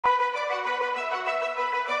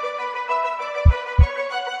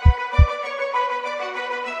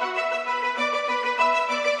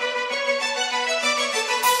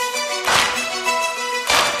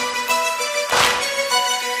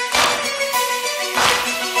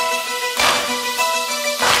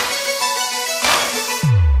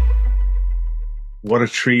What a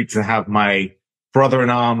treat to have my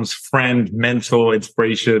brother-in-arms, friend, mentor,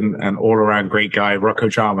 inspiration, and all-around great guy, Rocco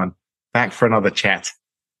Jarman, back for another chat.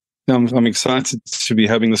 I'm excited to be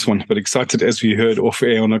having this one, but excited, as we heard off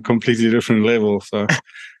air, on a completely different level. So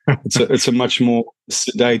it's a much more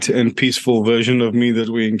sedate and peaceful version of me that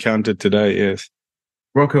we encountered today. Yes,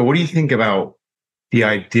 Rocco, what do you think about the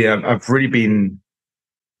idea? I've really been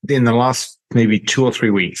in the last maybe 2 or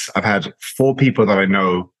 3 weeks. I've had 4 people that I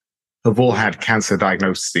know have all had cancer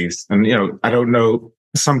diagnoses, and I don't know.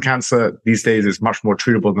 Some cancer these days is much more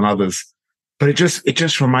treatable than others, but it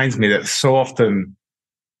just reminds me that so often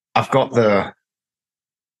I've got the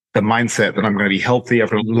mindset that I'm going to be healthy. I've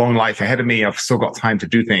got a long life ahead of me. I've still got time to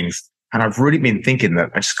do things. And I've really been thinking that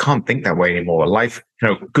I just can't think that way anymore. Life,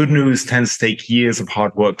 good news tends to take years of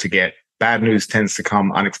hard work to get. Bad news tends to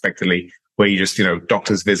come unexpectedly, where you just,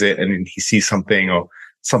 doctor's visit and he sees something or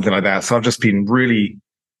something like that. So I've just been really,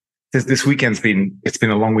 this weekend's it's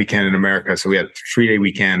been a long weekend in America. So we had a 3-day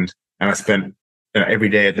weekend, and I spent every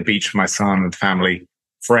day at the beach with my son and family,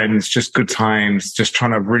 friends, just good times, just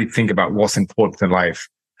trying to really think about what's important in life.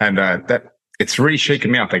 And that it's really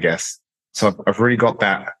shaken me up, I guess. So I've really got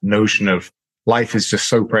that notion of life is just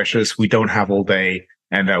so precious. We don't have all day,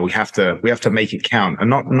 and we have to make it count. And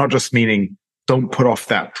not just meaning don't put off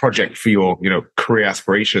that project for your career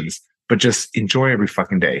aspirations, but just enjoy every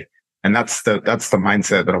fucking day. And that's the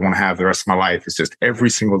mindset that I want to have the rest of my life. It's just every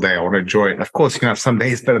single day I want to enjoy it. Of course, you can have some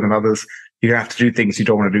days better than others. You're gonna have to do things you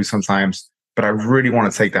don't want to do sometimes. But I really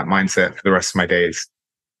want to take that mindset for the rest of my days.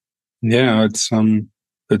 Yeah, it's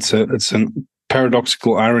a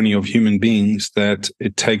paradoxical irony of human beings that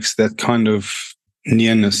it takes that kind of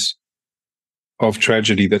nearness of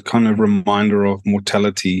tragedy, that kind of reminder of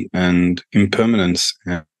mortality and impermanence,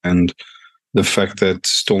 and the fact that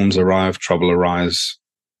storms arrive, trouble arise,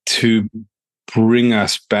 to bring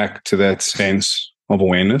us back to that sense of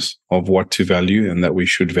awareness of what to value and that we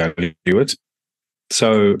should value it.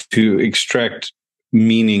 So to extract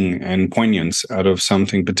meaning and poignance out of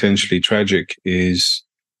something potentially tragic is,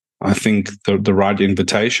 I think, the right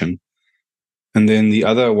invitation. And then the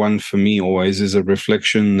other one for me always is a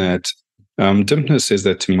reflection that Dimna says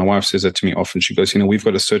that to me. My wife says that to me often. She goes, we've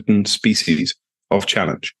got a certain species of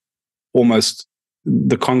challenge, almost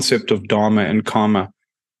the concept of dharma and karma.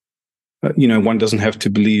 One doesn't have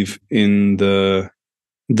to believe in the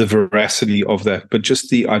veracity of that, but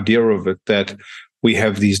just the idea of it, that we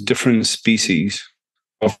have these different species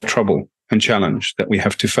of trouble and challenge that we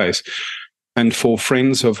have to face. And for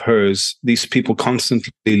friends of hers, these people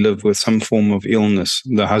constantly live with some form of illness.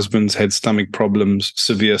 The husband's had stomach problems,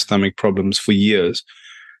 severe stomach problems for years.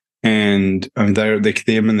 And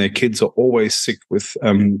them and their kids are always sick with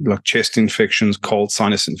like chest infections, cold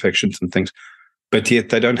sinus infections and things. But yet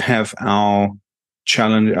they don't have our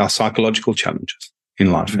psychological challenges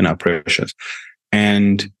in life and our pressures.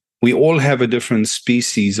 And we all have a different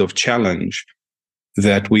species of challenge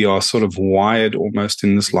that we are sort of wired almost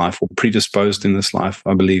in this life, or predisposed in this life,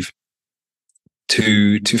 I believe,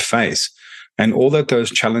 to face. And all that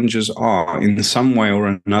those challenges are, in some way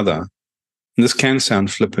or another, and this can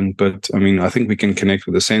sound flippant, but I think we can connect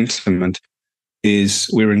with the sentiment, is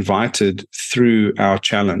we're invited through our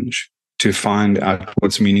challenge to find out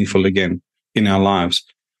what's meaningful again in our lives.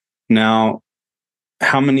 Now,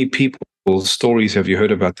 how many people's stories have you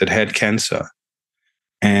heard about that had cancer?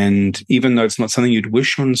 And even though it's not something you'd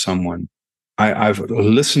wish on someone, I've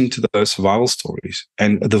listened to those survival stories,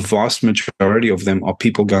 and the vast majority of them are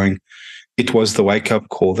people going, it was the wake-up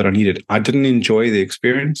call that I needed. I didn't enjoy the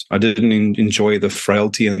experience. I didn't enjoy the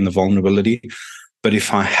frailty and the vulnerability. But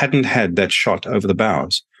if I hadn't had that shot over the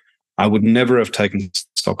bows, I would never have taken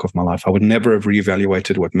stock of my life. I would never have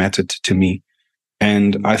reevaluated what mattered to me.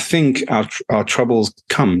 And I think our troubles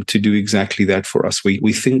come to do exactly that for us.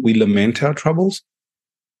 We think we lament our troubles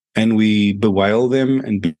and we bewail them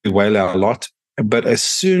and bewail our lot. But as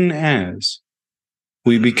soon as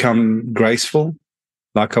we become graceful,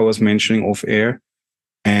 like I was mentioning off air,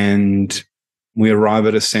 and we arrive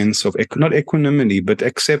at a sense of not equanimity, but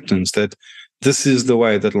acceptance that this is the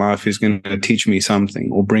way that life is going to teach me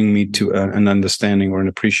something or bring me to an understanding or an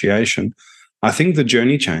appreciation, I think the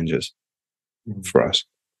journey changes for us.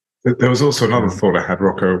 There was also another thought I had,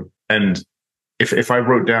 Rocco, and if I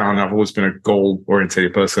wrote down, I've always been a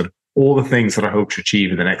goal-oriented person, all the things that I hope to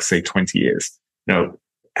achieve in the next, say, 20 years,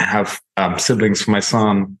 have siblings for my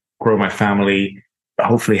son, grow my family,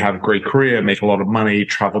 hopefully have a great career, make a lot of money,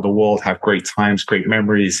 travel the world, have great times, great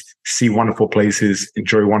memories, see wonderful places,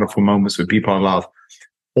 enjoy wonderful moments with people I love.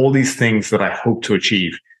 All these things that I hope to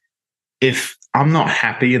achieve. if I'm not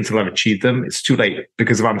happy until I've achieved them, it's too late.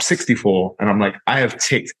 Because if I'm 64 and I'm like, I have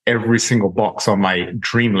ticked every single box on my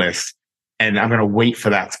dream list and I'm going to wait for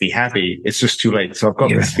that to be happy, it's just too late. So I've got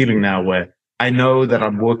this feeling now where I know that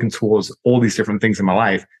I'm working towards all these different things in my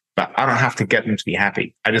life, but I don't have to get them to be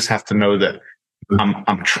happy. I just have to know that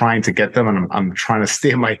I'm trying to get them, and I'm trying to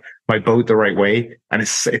steer my boat the right way. And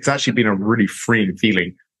it's actually been a really freeing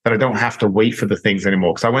feeling that I don't have to wait for the things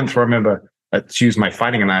anymore. Because I remember, to use my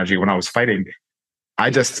fighting analogy, when I was fighting, I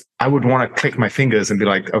would want to click my fingers and be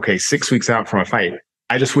like, okay, 6 weeks out from a fight,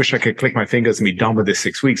 I just wish I could click my fingers and be done with this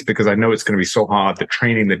 6 weeks, because I know it's going to be so hard, the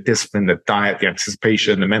training, the discipline, the diet, the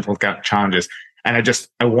anticipation, the mental challenges. And I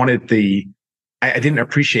didn't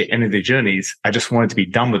appreciate any of the journeys. I just wanted to be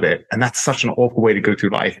done with it. And that's such an awful way to go through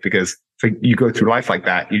life, because if you go through life like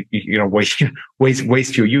that, you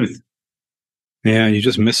waste your youth. Yeah. You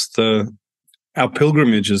just missed our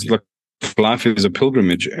pilgrimages. Like, life is a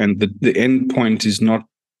pilgrimage, and the end point is not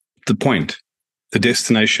the point. The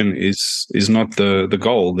destination is not the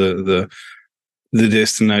goal. The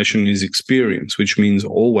destination is experience, which means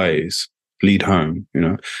always lead home,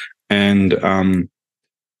 and,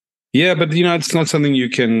 yeah, but it's not something you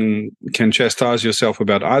can chastise yourself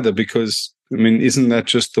about either, because isn't that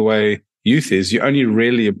just the way youth is? You only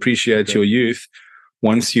really appreciate your youth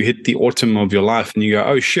once you hit the autumn of your life and you go,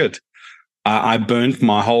 oh shit, I burnt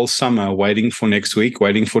my whole summer waiting for next week,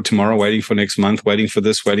 waiting for tomorrow, waiting for next month, waiting for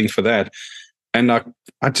this, waiting for that. And I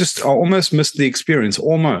almost missed the experience,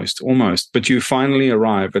 almost. But you finally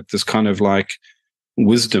arrive at this kind of like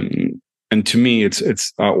wisdom. And to me, it's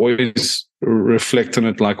I always reflect on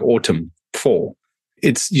it like autumn, fall.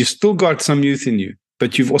 You've still got some youth in you,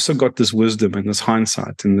 but you've also got this wisdom and this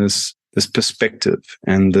hindsight and this perspective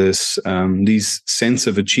and this these sense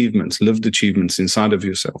of achievements, lived achievements inside of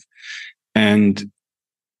yourself. And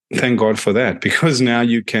thank God for that, because now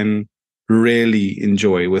you can really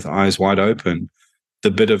enjoy with eyes wide open the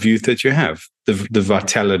bit of youth that you have, the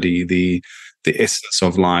vitality, the essence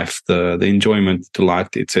of life, the enjoyment,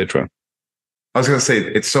 delight, etc. I was going to say,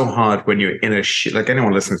 it's so hard when you're in like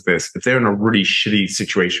anyone listening to this, if they're in a really shitty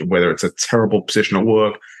situation, whether it's a terrible position at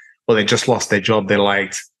work, or they just lost their job they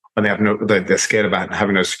liked, and they're scared about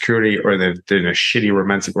having no security, or they're in a shitty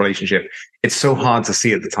romantic relationship. It's so hard to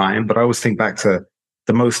see at the time. But I always think back to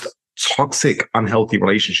the most toxic, unhealthy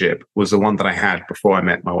relationship was the one that I had before I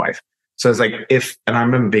met my wife. So it's like, and I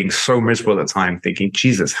remember being so miserable at the time, thinking,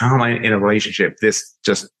 Jesus, how am I in a relationship this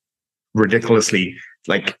just ridiculously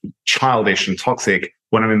like childish and toxic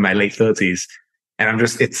when I'm in my late 30s? And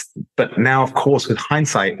but now, of course, with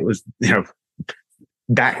hindsight, it was,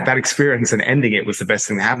 that experience and ending it was the best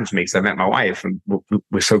thing that happened to me, because I met my wife and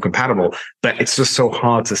we're so compatible. But it's just so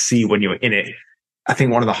hard to see when you're in it. I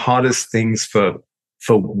think one of the hardest things for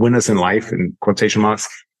winners in life, in quotation marks,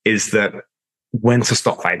 is that when to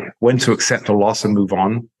stop fighting, when to accept a loss and move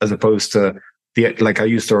on, as opposed to like I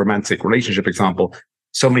used the romantic relationship example.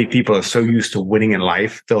 So many people are so used to winning in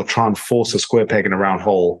life, they'll try and force a square peg in a round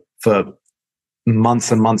hole for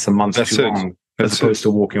months and months and months too long, as opposed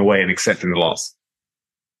to walking away and accepting the loss.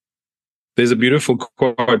 There's a beautiful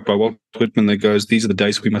quote by Walt Whitman that goes, "These are the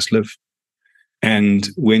days we must live." And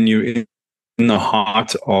when you're in the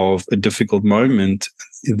heart of a difficult moment,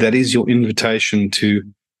 that is your invitation to,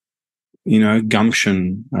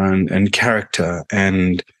 gumption and character.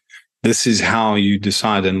 And this is how you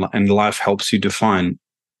decide, and life helps you define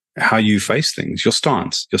how you face things, your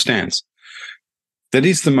stance. That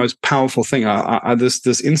is the most powerful thing.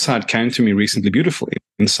 This insight came to me recently, beautiful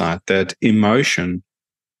insight, that emotion,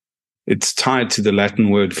 it's tied to the Latin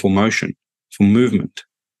word for motion, for movement.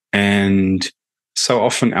 And so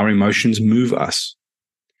often our emotions move us.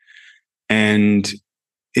 And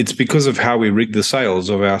it's because of how we rig the sails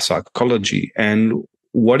of our psychology. And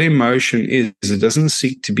what emotion is, it doesn't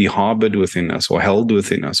seek to be harbored within us or held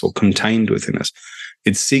within us or contained within us.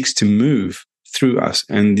 It seeks to move through us.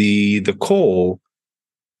 And the call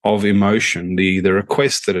of emotion, the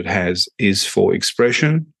request that it has, is for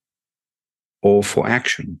expression or for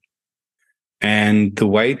action. And the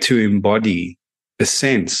way to embody a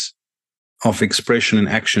sense of expression and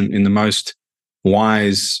action in the most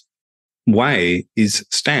wise way is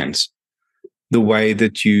stance. The way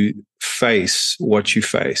that you face what you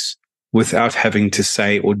face without having to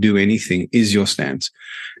say or do anything is your stance.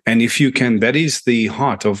 And if you can, that is the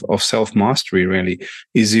heart of self-mastery, really,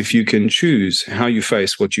 is if you can choose how you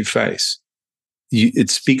face what you face. It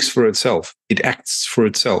speaks for itself. It acts for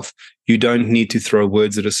itself. You don't need to throw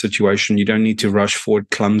words at a situation. You don't need to rush forward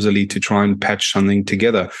clumsily to try and patch something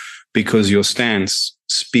together, because your stance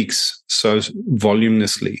speaks so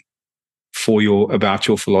voluminously about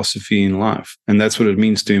your philosophy in life. And that's what it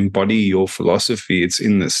means to embody your philosophy. It's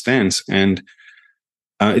in this stance. And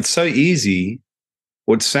it's so easy.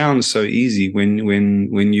 What sounds so easy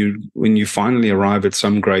when you finally arrive at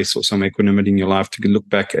some grace or some equanimity in your life to look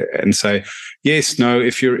back and say, yes, no,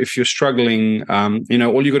 if you're struggling,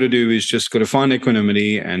 all you got to do is just got to find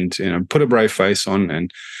equanimity and put a brave face on,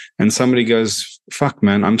 and somebody goes, fuck,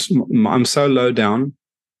 man, I'm so low down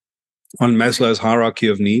on Maslow's hierarchy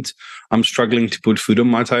of needs. I'm struggling to put food on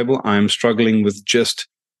my table. I'm struggling with just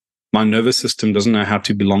my nervous system doesn't know how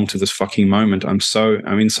to belong to this fucking moment. I'm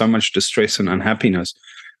in so much distress and unhappiness.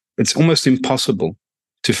 It's almost impossible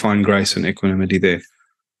to find grace and equanimity there.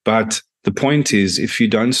 But the point is, if you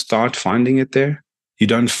don't start finding it there, you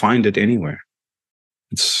don't find it anywhere.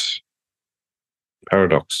 It's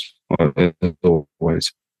paradox,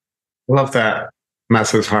 always. I love that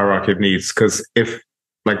Maslow's hierarchy of needs, because if,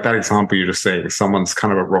 like that example you're just saying, someone's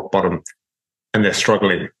kind of at rock bottom and they're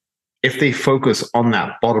struggling, if they focus on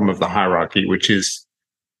that bottom of the hierarchy, which is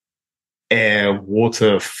air,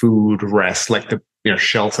 water, food, rest, like the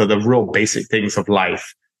shelter, the real basic things of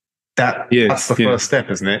life, that's the first step,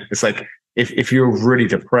 isn't it? It's like if you're really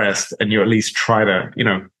depressed and you at least try to,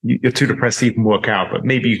 you're too depressed to even work out, but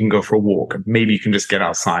maybe you can go for a walk, and maybe you can just get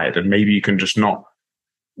outside, and maybe you can just not,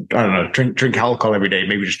 I don't know, drink alcohol every day.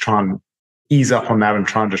 Maybe just try and ease up on that and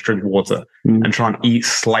try and just drink water and try and eat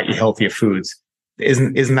slightly healthier foods.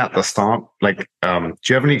 Isn't that the start? Like, do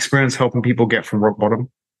you have any experience helping people get from rock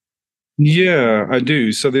bottom? Yeah, I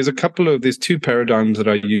do. So there's two paradigms that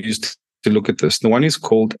I used to look at this. The one is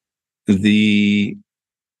called the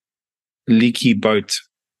leaky boat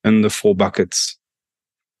and the 4 buckets.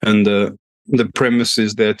 And the premise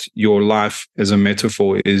is that your life as a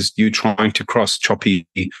metaphor is you trying to cross choppy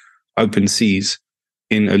open seas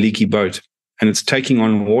in a leaky boat, and it's taking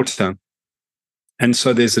on water. And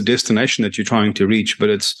so there's a destination that you're trying to reach, but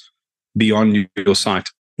it's beyond your sight.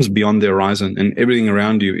 It's beyond the horizon, and everything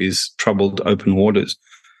around you is troubled open waters.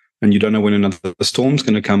 And you don't know when another storm's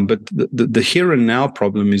going to come. But the here and now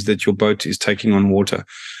problem is that your boat is taking on water.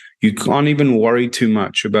 You can't even worry too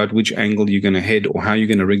much about which angle you're going to head or how you're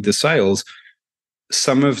going to rig the sails.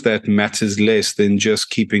 Some of that matters less than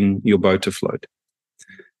just keeping your boat afloat.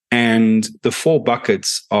 And the 4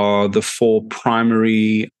 buckets are the 4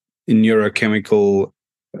 primary neurochemical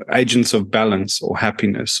agents of balance or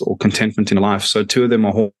happiness or contentment in life. So 2 of them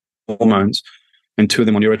are hormones and 2 of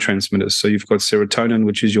them are neurotransmitters. So you've got serotonin,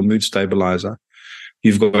 which is your mood stabilizer.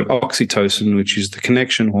 You've got oxytocin, which is the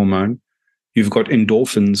connection hormone. You've got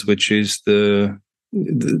endorphins, which is the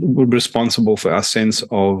responsible for our sense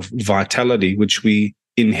of vitality, which we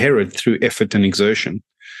inherit through effort and exertion.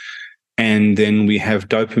 And then we have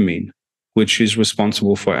dopamine, which is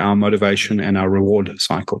responsible for our motivation and our reward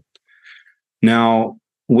cycle. Now,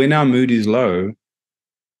 when our mood is low,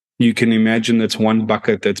 you can imagine that's one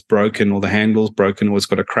bucket that's broken, or the handle's broken, or it's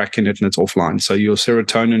got a crack in it and it's offline. So your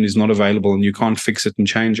serotonin is not available and you can't fix it and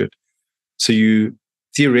change it. So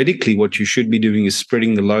theoretically, what you should be doing is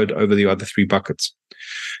spreading the load over the other 3 buckets.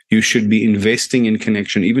 You should be investing in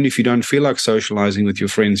connection. Even if you don't feel like socializing with your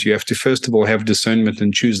friends, you have to, first of all, have discernment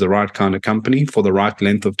and choose the right kind of company for the right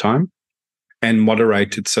length of time, and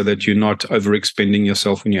moderate it so that you're not overexpending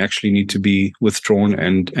yourself when you actually need to be withdrawn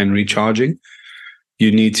and recharging.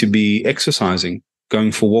 You need to be exercising,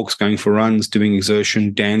 going for walks, going for runs, doing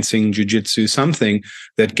exertion, dancing, jiu-jitsu, something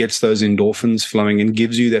that gets those endorphins flowing and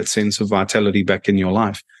gives you that sense of vitality back in your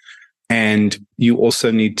life. And you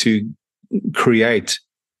also need to create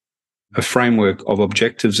a framework of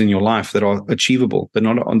objectives in your life that are achievable,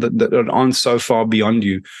 that aren't so far beyond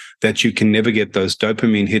you that you can never get those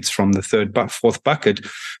dopamine hits from the 4th bucket.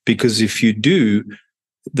 Because if you do,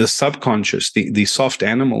 the subconscious, the soft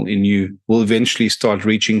animal in you, will eventually start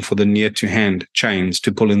reaching for the near to hand chains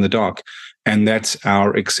to pull in the dark. And that's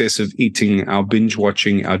our excessive eating, our binge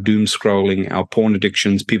watching, our doom scrolling, our porn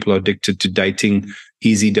addictions. People are addicted to dating,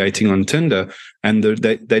 easy dating on Tinder, and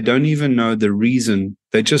they don't even know the reason.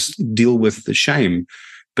 They just deal with the shame.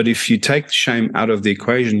 But if you take the shame out of the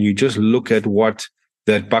equation, you just look at what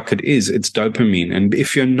that bucket is. It's dopamine. And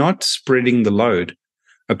if you're not spreading the load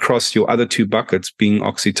across your other 2 buckets, being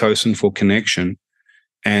oxytocin for connection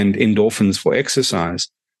and endorphins for exercise,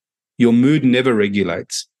 your mood never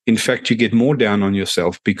regulates. In fact, you get more down on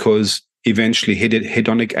yourself, because eventually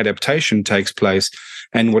hedonic adaptation takes place.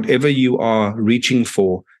 And whatever you are reaching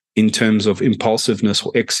for in terms of impulsiveness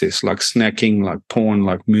or excess, like snacking, like porn,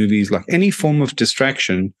 like movies, like any form of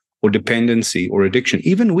distraction or dependency or addiction,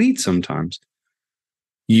 even weed sometimes,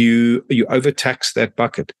 you overtax that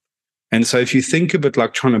bucket. And so if you think of it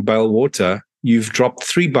like trying to bail water, you've dropped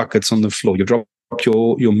 3 buckets on the floor. You've dropped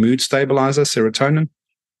your mood stabilizer, serotonin.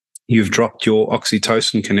 You've dropped your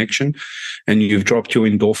oxytocin connection, and you've dropped your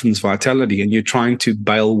endorphins vitality, and you're trying to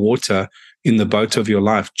bail water in the boat of your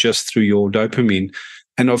life just through your dopamine.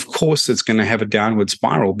 And of course, it's going to have a downward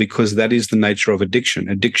spiral, because that is the nature of addiction.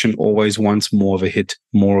 Addiction always wants more of a hit,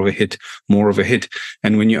 more of a hit, more of a hit.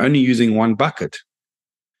 And when you're only using one bucket,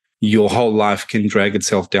 your whole life can drag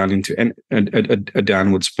itself down into a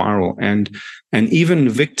downward spiral. And even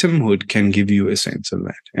victimhood can give you a sense of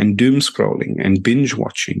that, and doom scrolling and binge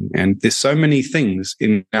watching. And there's so many things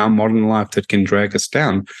in our modern life that can drag us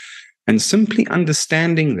down. And simply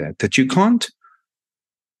understanding that you can't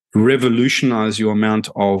revolutionize your amount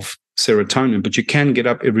of serotonin, but you can get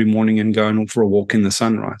up every morning and go for a walk in the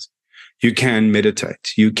sunrise. You can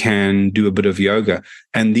meditate. You can do a bit of yoga.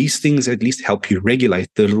 And these things at least help you regulate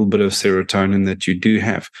the little bit of serotonin that you do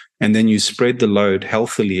have. And then you spread the load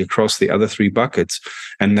healthily across the other three buckets.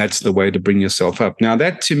 And that's the way to bring yourself up. Now,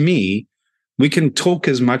 that to me, we can talk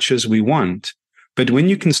as much as we want, but when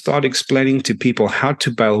you can start explaining to people how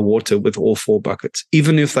to bail water with all four buckets,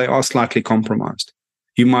 even if they are slightly compromised,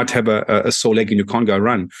 you might have a sore leg and you can't go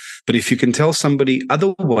run. But if you can tell somebody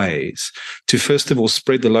other ways to, first of all,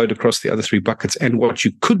 spread the load across the other three buckets, and what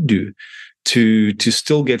you could do to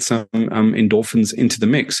still get some endorphins into the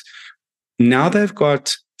mix, now they've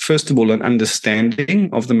got, first of all, an understanding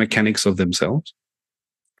of the mechanics of themselves.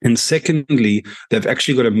 And secondly, they've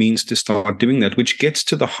actually got a means to start doing that, which gets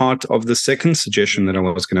to the heart of the second suggestion that I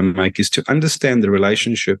was going to make, is to understand the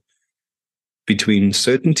relationship between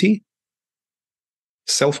certainty,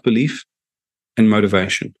 self-belief, and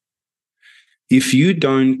motivation. If you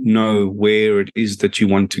don't know where it is that you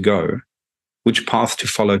want to go, which path to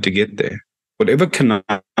follow to get there, whatever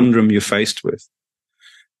conundrum you're faced with,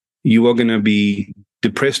 you are going to be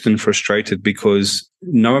depressed and frustrated, because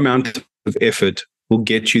no amount of effort will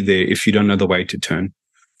get you there if you don't know the way to turn.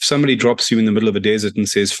 If somebody drops you in the middle of a desert and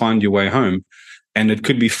says, find your way home, and it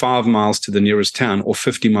could be 5 miles to the nearest town or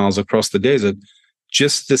 50 miles across the desert,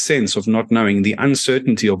 just the sense of not knowing, the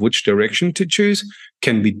uncertainty of which direction to choose,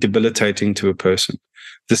 can be debilitating to a person.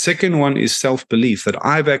 The second one is self-belief, that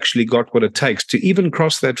I've actually got what it takes to even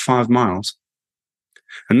cross that 5 miles.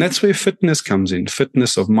 And that's where fitness comes in.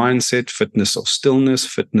 Fitness of mindset, fitness of stillness,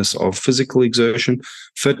 fitness of physical exertion,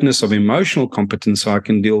 fitness of emotional competence, so I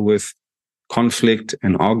can deal with conflict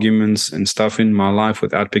and arguments and stuff in my life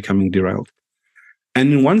without becoming derailed.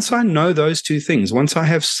 And once I know those two things, once I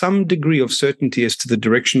have some degree of certainty as to the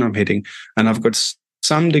direction I'm heading, and I've got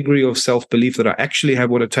some degree of self-belief that I actually have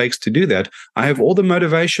what it takes to do that, I have all the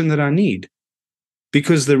motivation that I need.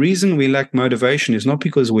 Because the reason we lack motivation is not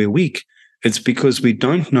because we're weak. It's because we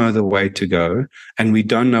don't know the way to go, and we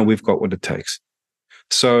don't know we've got what it takes.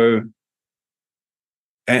 So,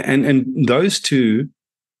 and those two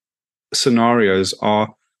scenarios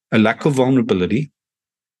are a lack of vulnerability,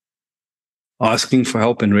 asking for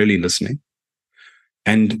help and really listening,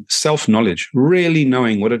 and self-knowledge, really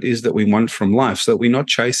knowing what it is that we want from life, so that we're not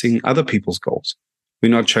chasing other people's goals. We're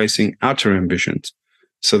not chasing outer ambitions,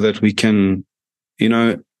 so that we can,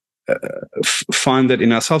 find that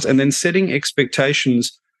in ourselves, and then setting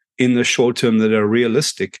expectations in the short term that are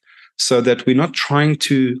realistic, so that we're not trying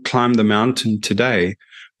to climb the mountain today.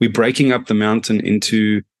 We're breaking up the mountain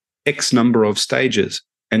into X number of stages.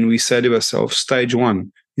 And we say to ourselves, stage 1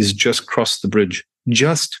 is just cross the bridge.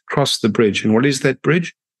 Just cross the bridge. And what is that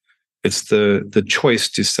bridge? It's the choice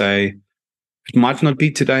to say, it might not be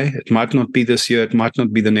today, it might not be this year, it might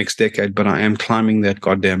not be the next decade, but I am climbing that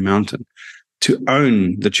goddamn mountain. To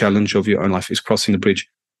own the challenge of your own life is crossing the bridge.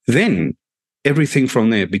 Then everything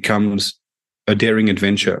from there becomes a daring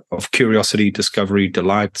adventure of curiosity, discovery,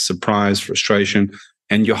 delight, surprise, frustration.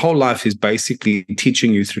 And your whole life is basically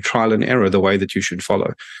teaching you through trial and error the way that you should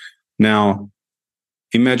follow. Now,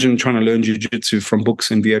 imagine trying to learn jiu-jitsu from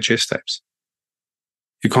books and VHS tapes.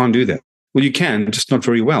 You can't do that. Well, you can, just not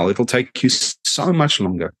very well. It'll take you so much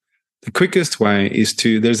longer. The quickest way is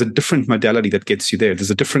there's a different modality that gets you there. There's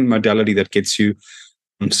a different modality that gets you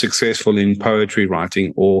successful in poetry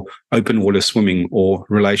writing, or open water swimming, or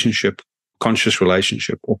conscious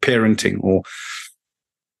relationship, or parenting,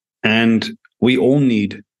 and we all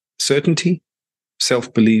need certainty,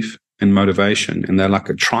 self-belief, and motivation. And they're like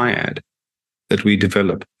a triad that we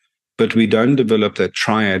develop. But we don't develop that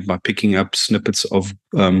triad by picking up snippets of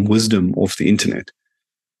wisdom off the internet.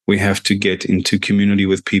 We have to get into community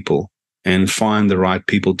with people and find the right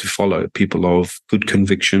people to follow, people of good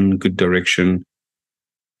conviction, good direction.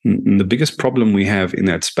 And the biggest problem we have in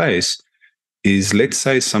that space is, let's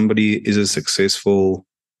say somebody is a successful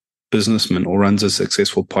businessman, or runs a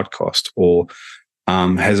successful podcast, or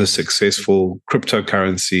has a successful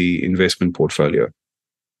cryptocurrency investment portfolio.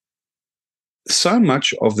 So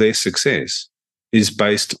much of their success is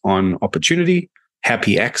based on opportunity,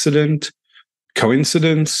 happy accident,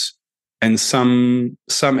 coincidence, and some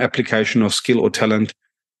application of skill or talent.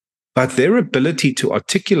 But their ability to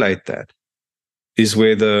articulate that is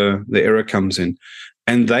where the error comes in.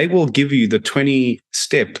 And they will give you the 20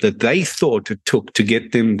 step that they thought it took to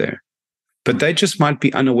get them there. But they just might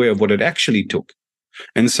be unaware of what it actually took.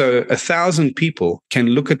 And so 1,000 people can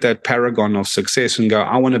look at that paragon of success and go,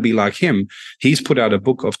 I want to be like him. He's put out a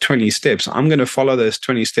book of 20 steps. I'm going to follow those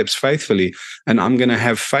 20 steps faithfully, and I'm going to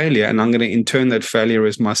have failure, and I'm going to intern that failure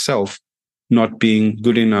as myself not being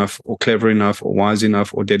good enough or clever enough or wise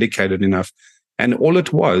enough or dedicated enough. And all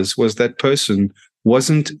it was that person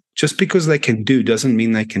wasn't, just because they can do doesn't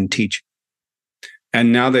mean they can teach.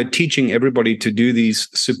 And now they're teaching everybody to do these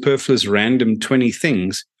superfluous, random 20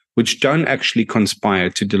 things which don't actually conspire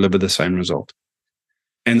to deliver the same result.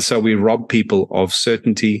 And so we rob people of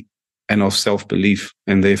certainty and of self-belief,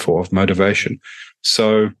 and therefore of motivation.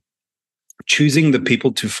 So choosing the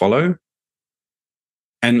people to follow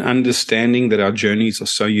and understanding that our journeys are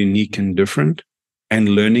so unique and different, and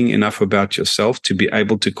learning enough about yourself to be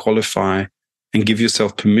able to qualify and give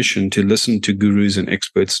yourself permission to listen to gurus and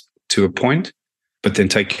experts to a point, but then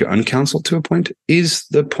take your own counsel to a point, is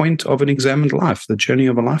the point of an examined life, the journey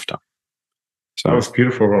of a lifetime. So that was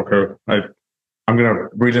beautiful, Rocco. I'm going to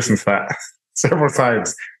re-listen to that several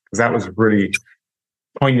times, because that was really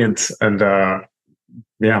poignant. And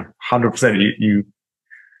yeah, 100%. You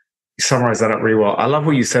summarized that up really well. I love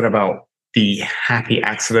what you said about the happy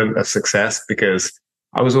accident of success, because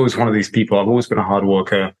I was always one of these people. I've always been a hard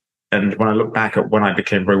worker. And when I look back at when I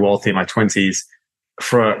became very wealthy in my 20s,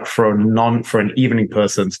 for an evening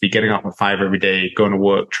person to be getting up at 5 every day, going to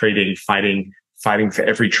work, trading, fighting for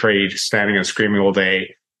every trade, standing and screaming all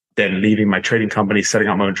day, then leaving my trading company, setting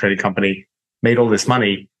up my own trading company, made all this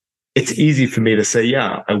money. It's easy for me to say,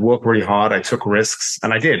 yeah, I worked really hard. I took risks,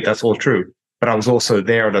 and I did. That's all true. But I was also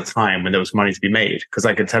there at a time when there was money to be made, because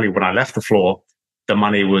I can tell you when I left the floor, the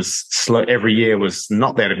money was slow. Every year was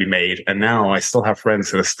not there to be made. And now I still have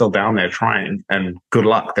friends that are still down there trying, and good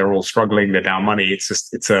luck. They're all struggling. They're down money.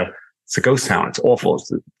 It's a ghost town. It's awful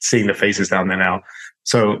seeing the faces down there now.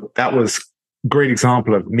 So that was a great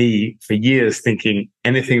example of me for years thinking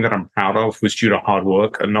anything that I'm proud of was due to hard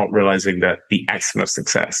work, and not realizing that the accident of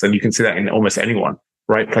success. And you can see that in almost anyone,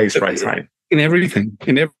 right place, right time. In everything.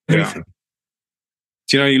 Yeah.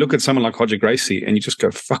 You know, you look at someone like Roger Gracie and you just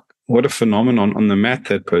go, fuck, what a phenomenon on the mat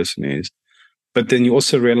that person is. But then you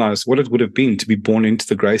also realize what it would have been to be born into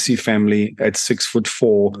the Gracie family at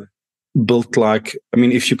 6'4", built like, I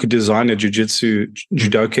mean, if you could design a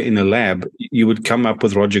judoka in a lab, you would come up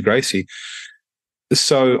with Roger Gracie.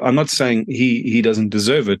 So I'm not saying he doesn't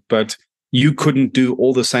deserve it, but you couldn't do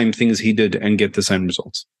all the same things he did and get the same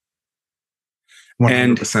results.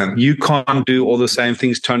 100%. And you can't do all the same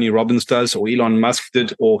things Tony Robbins does or Elon Musk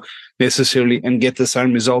did, or necessarily and get the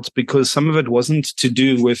same results, because some of it wasn't to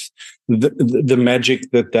do with the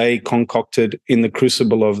magic that they concocted in the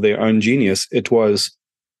crucible of their own genius. It was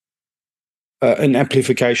an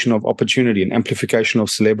amplification of opportunity, an amplification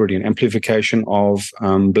of celebrity, an amplification of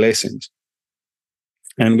blessings.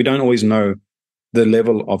 And we don't always know the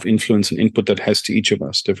level of influence and input that has to each of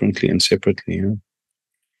us differently and separately. You know?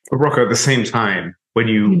 But Rocco, at the same time, when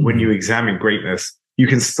you examine greatness, you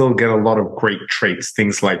can still get a lot of great traits,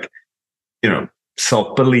 things like,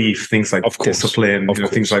 self-belief, things like discipline,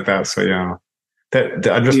 things like that. So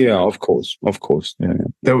yeah, of course. Yeah.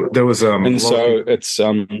 There was and so it's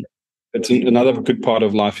another good part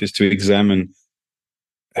of life is to examine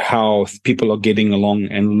how people are getting along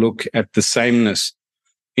and look at the sameness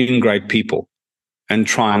in great people and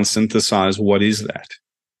try and synthesize what is that.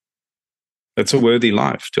 It's a worthy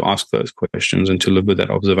life to ask those questions and to live with that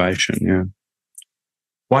observation. Yeah.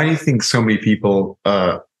 Why do you think so many people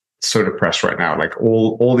are so depressed right now? Like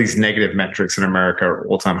all these negative metrics in America are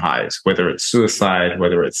all-time highs, whether it's suicide,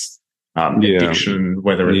 whether it's addiction,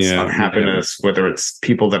 whether it's unhappiness, whether it's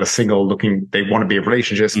people that are single they want to be in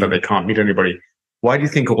relationships, but they can't meet anybody. Why do you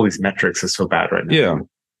think all these metrics are so bad right now? Yeah,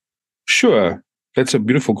 sure. That's a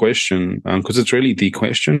beautiful question, because it's really the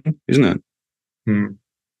question, isn't it?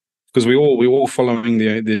 Because we're all following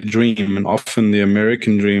the dream, and often the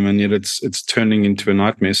American dream, and yet it's turning into a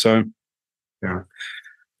nightmare. So, yeah,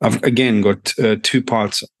 I've again got two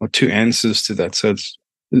parts or two answers to that. So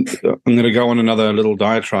I'm going to go on another little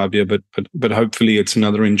diatribe here, but hopefully it's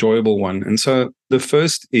another enjoyable one. And so the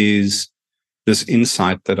first is this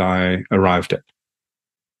insight that I arrived at,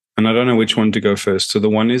 and I don't know which one to go first. So the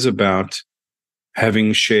one is about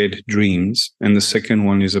having shared dreams, and the second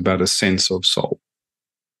one is about a sense of soul.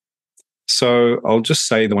 So I'll just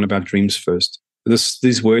say the one about dreams first.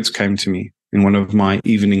 These words came to me in one of my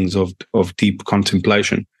evenings of deep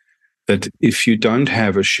contemplation, that if you don't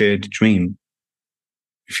have a shared dream,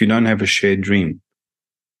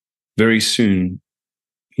 very soon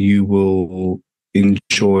you will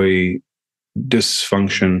enjoy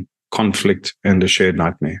dysfunction, conflict, and a shared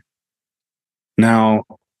nightmare. Now,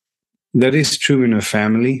 that is true in a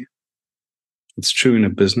family. It's true in a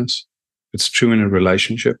business. It's true in a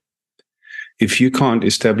relationship. If you can't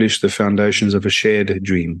establish the foundations of a shared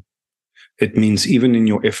dream, it means even in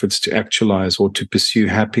your efforts to actualize or to pursue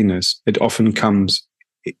happiness, it often comes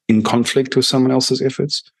in conflict with someone else's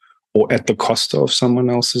efforts or at the cost of someone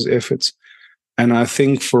else's efforts. And I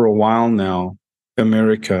think for a while now,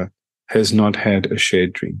 America has not had a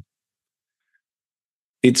shared dream.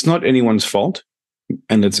 It's not anyone's fault,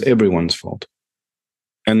 and it's everyone's fault.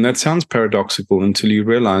 And that sounds paradoxical until you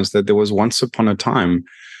realize that there was once upon a time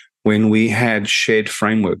when we had shared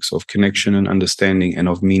frameworks of connection and understanding and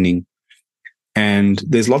of meaning. And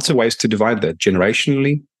there's lots of ways to divide that: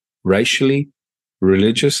 generationally, racially,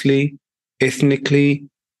 religiously, ethnically,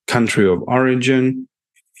 country of origin,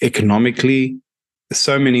 economically,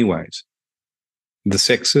 so many ways. The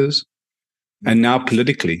sexes, and now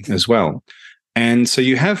politically as well. And so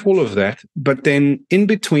you have all of that, but then in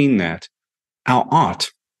between that, our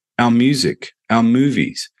art, our music, our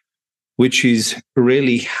movies, which is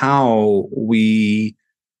really how we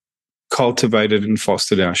cultivated and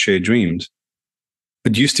fostered our shared dreams.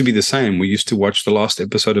 It used to be the same. We used to watch the last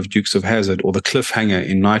episode of Dukes of Hazzard or the cliffhanger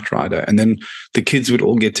in Knight Rider, and then the kids would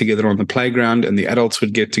all get together on the playground and the adults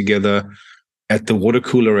would get together at the water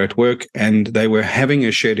cooler at work, and they were having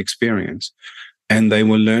a shared experience, and they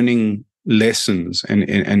were learning lessons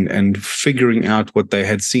and figuring out what they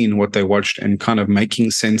had seen, what they watched, and kind of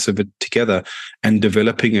making sense of it together and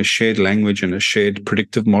developing a shared language and a shared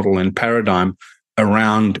predictive model and paradigm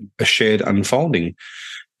around a shared unfolding.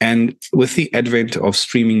 And with the advent of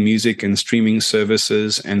streaming music and streaming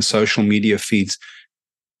services and social media feeds,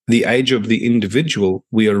 the age of the individual,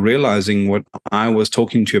 we are realizing what I was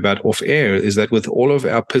talking to you about off air, is that with all of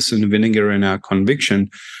our piss and vinegar and our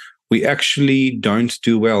conviction, we actually don't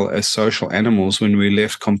do well as social animals when we're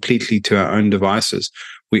left completely to our own devices.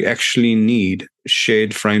 We actually need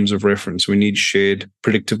shared frames of reference. We need shared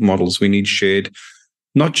predictive models. We need shared,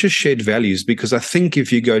 not just shared values, because I think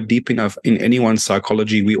if you go deep enough in anyone's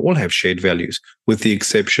psychology, we all have shared values, with the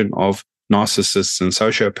exception of narcissists and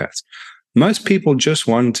sociopaths. Most people just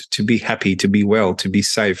want to be happy, to be well, to be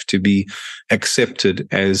safe, to be accepted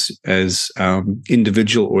as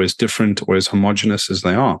individual or as different or as homogenous as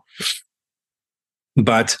they are.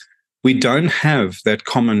 But we don't have that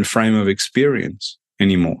common frame of experience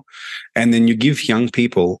anymore. And then you give young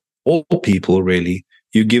people, all people really,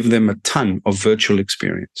 you give them a ton of virtual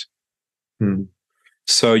experience.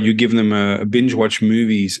 So you give them a binge watch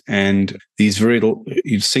movies and these very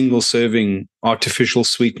single serving artificial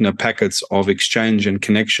sweetener packets of exchange and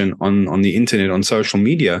connection on the internet, on social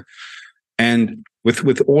media. And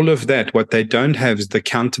with all of that, what they don't have is the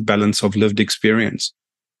counterbalance of lived experience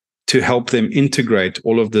to help them integrate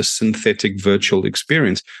all of this synthetic virtual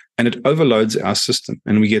experience. And it overloads our system,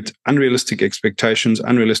 and we get unrealistic expectations,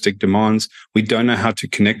 unrealistic demands. We don't know how to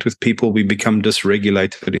connect with people. We become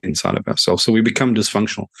dysregulated inside of ourselves. So we become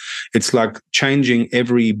dysfunctional. It's like changing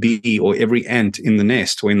every bee or every ant in the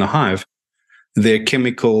nest or in the hive, their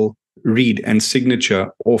chemical read and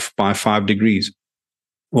signature off by 5 degrees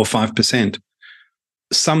or 5%.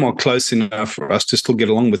 Some are close enough for us to still get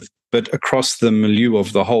along with, but across the milieu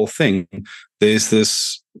of the whole thing, there's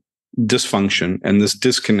this dysfunction and this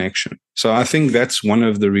disconnection. So I think that's one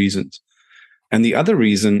of the reasons. And the other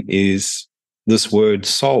reason is this word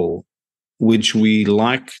soul, which we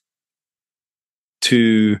like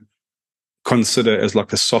to consider as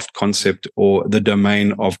like a soft concept or the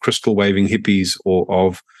domain of crystal waving hippies or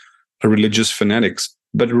of religious fanatics.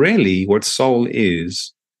 But really what soul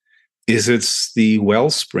is it's the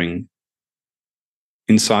wellspring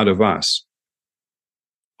inside of us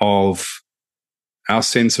of our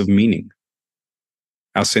sense of meaning,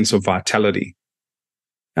 our sense of vitality,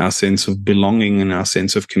 our sense of belonging, and our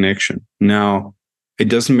sense of connection. Now, it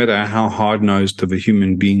doesn't matter how hard-nosed of a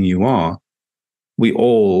human being you are, we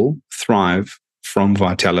all thrive from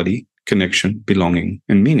vitality, connection, belonging,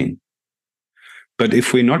 and meaning. But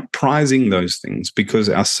if we're not prizing those things because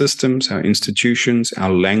our systems, our institutions,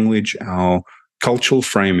 our language, our cultural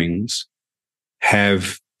framings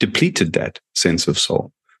have depleted that sense of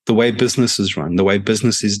soul, the way business is run, the way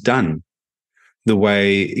business is done, the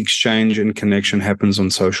way exchange and connection happens on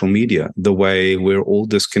social media, the way we're all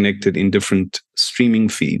disconnected in different streaming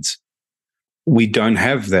feeds. We don't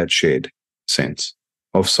have that shared sense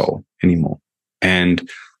of soul anymore. And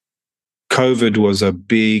COVID was a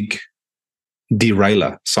big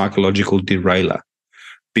derailer, psychological derailer,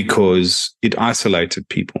 because it isolated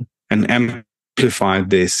people and amplified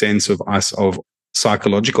their sense of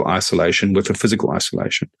psychological isolation with a physical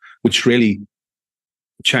isolation, which really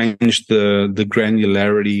changed the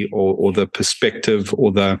granularity or the perspective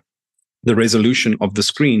or the resolution of the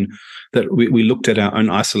screen that we looked at our own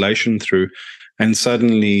isolation through. And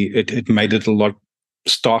suddenly it made it a lot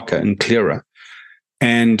starker and clearer.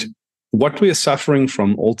 And what we are suffering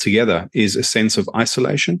from altogether is a sense of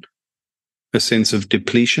isolation, a sense of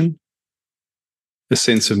depletion, a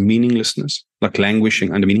sense of meaninglessness, like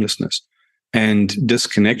languishing under meaninglessness, and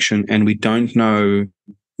disconnection. And we don't know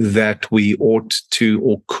that we ought to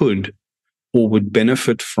or could or would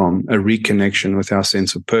benefit from a reconnection with our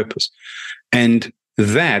sense of purpose. And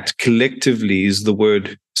that collectively is the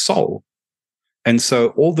word soul. And so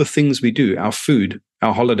all the things we do, our food,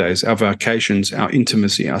 our holidays, our vacations, our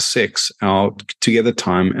intimacy, our sex, our together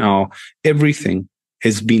time, our everything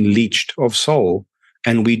has been leached of soul.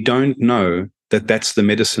 And we don't know that that's the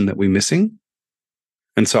medicine that we're missing.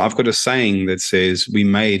 And so I've got a saying that says, we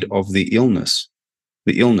made of the illness.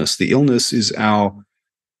 The illness is our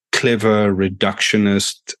clever,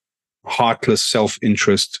 reductionist, heartless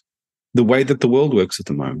self-interest, the way that the world works at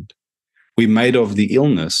the moment. We made of the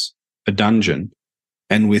illness a dungeon,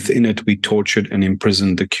 and within it we tortured and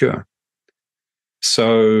imprisoned the cure.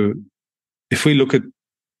 So if we look at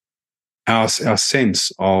our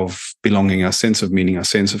sense of belonging, our sense of meaning, our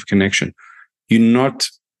sense of connection, you're not,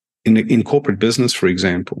 in corporate business, for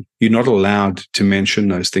example, you're not allowed to mention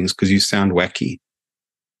those things because you sound wacky.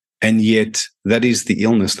 And yet that is the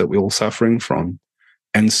illness that we're all suffering from.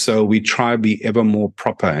 And so we try to be ever more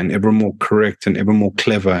proper and ever more correct and ever more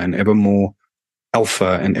clever and ever more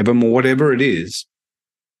alpha and ever more whatever it is,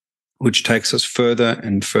 which takes us further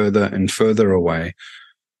and further and further away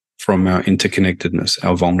from our interconnectedness,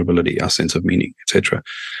 our vulnerability, our sense of meaning, etc.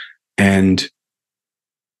 And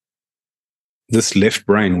this left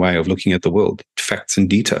brain way of looking at the world, facts and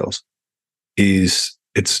details,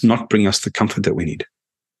 it's not bringing us the comfort that we need.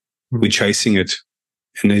 We're chasing it.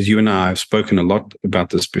 And as you and I have spoken a lot about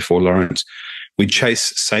this before, Lawrence, we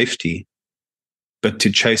chase safety, but to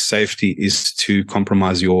chase safety is to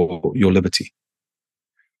compromise your liberty.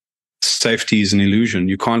 Safety is an illusion.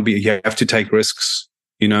 You have to take risks,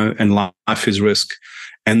 and life is risk.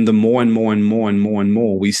 And the more and more and more and more and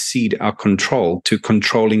more we cede our control to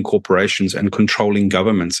controlling corporations and controlling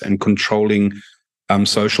governments and controlling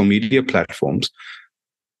social media platforms,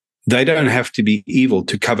 they don't have to be evil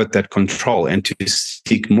to covet that control and to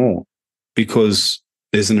seek more, because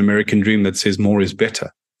there's an American dream that says more is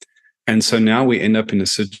better. And so now we end up in a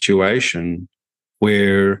situation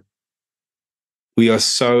where we are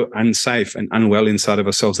so unsafe and unwell inside of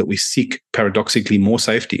ourselves that we seek paradoxically more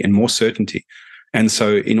safety and more certainty. And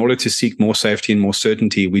so in order to seek more safety and more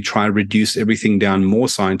certainty, we try to reduce everything down more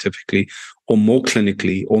scientifically or more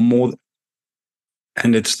clinically or more,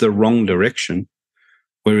 and it's the wrong direction.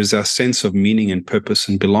 Whereas our sense of meaning and purpose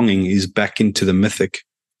and belonging is back into the mythic,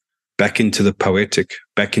 back into the poetic,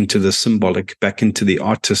 back into the symbolic, back into the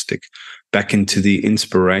artistic, back into the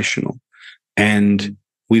inspirational. And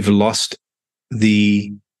we've lost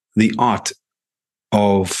the art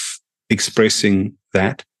of expressing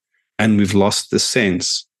that, and we've lost the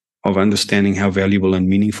sense of understanding how valuable and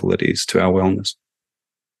meaningful it is to our wellness.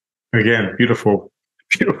 Again, beautiful,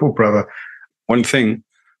 beautiful, brother. One thing,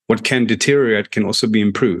 what can deteriorate can also be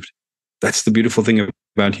improved. That's the beautiful thing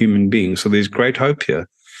about human beings. So there's great hope here,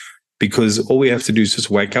 because all we have to do is just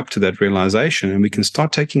wake up to that realization, and we can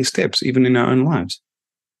start taking steps even in our own lives.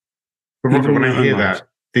 But Rocco, when I hear that,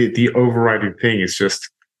 the overriding thing is just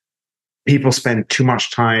people spend too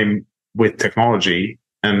much time with technology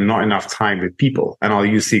and not enough time with people. And I'll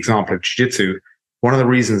use the example of jiu-jitsu. One of the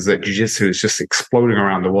reasons that jiu-jitsu is just exploding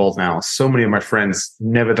around the world now, so many of my friends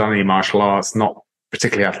never done any martial arts, not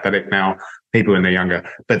particularly athletic now, maybe when they're younger,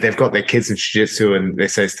 but they've got their kids in jiu-jitsu and they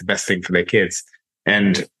say it's the best thing for their kids.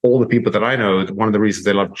 And all the people that I know, one of the reasons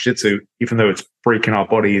they love jiu-jitsu, even though it's breaking our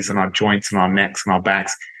bodies and our joints and our necks and our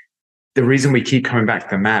backs, the reason we keep coming back to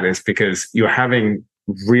the mat is because you're having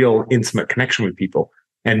real intimate connection with people,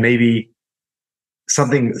 and maybe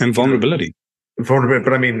something and vulnerability.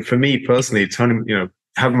 But I mean, for me personally,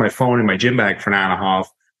 having my phone in my gym bag for an hour and a half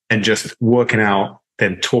and just working out,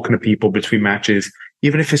 then talking to people between matches,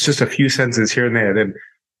 even if it's just a few sentences here and there, then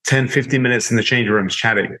 10, 15 minutes in the change rooms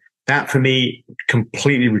chatting, that for me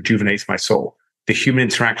completely rejuvenates my soul. the human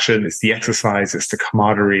interaction, it's the exercise, it's the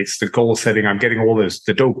camaraderie, it's the goal setting. I'm getting all those,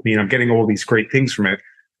 the dopamine, I'm getting all these great things from it.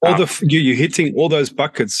 You're hitting all those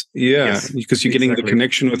buckets, Yes, because you're getting the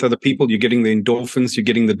connection with other people, you're getting the endorphins, you're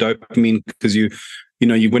getting the dopamine because you're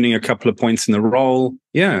winning a couple of points in a roll.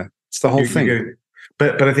 Yeah, it's the whole thing.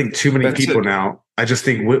 But I think too many people now. I just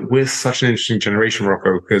think we're such an interesting generation,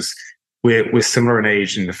 Rocco, because we're similar in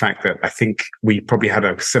age in the fact that I think we probably had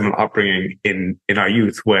a similar upbringing in our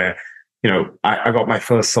youth, where I got my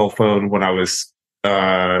first cell phone when I was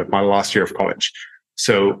my last year of college.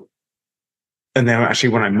 So. And then actually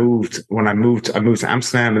when I moved to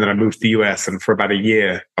Amsterdam, and then I moved to the US. And for about a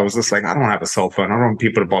year, I was just like, I don't have a cell phone. I don't want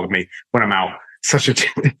people to bother me when I'm out.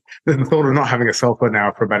 The thought of not having a cell phone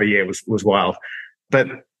now for about a year was wild. But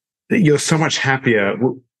you're so much happier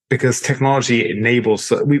because technology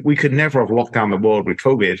enables, we could never have locked down the world with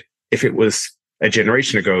COVID if it was a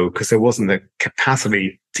generation ago, because there wasn't the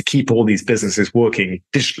capacity to keep all these businesses working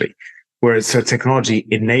digitally. Whereas so technology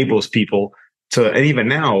enables people. So, and even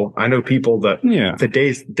now, I know people that for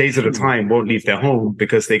days at a time won't leave their home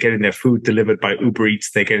because they're getting their food delivered by Uber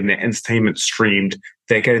Eats, they're getting their entertainment streamed,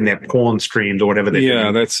 they're getting their porn streamed or whatever they're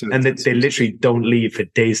doing. And they literally don't leave for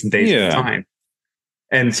days and days at a time.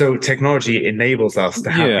 And so technology enables us to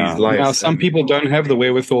have these lives. Now, some people don't have the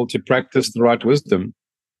wherewithal to practice the right wisdom.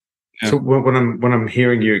 So when I'm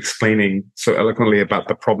hearing you explaining so eloquently about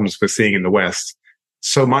the problems we're seeing in the West,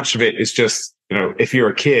 so much of it is just, if you're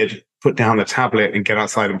a kid, put down the tablet and get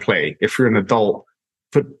outside and play. If you're an adult,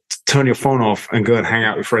 turn your phone off and go and hang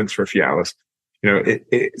out with friends for a few hours.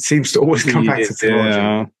 It seems to always come back to technology.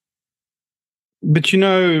 Yeah. But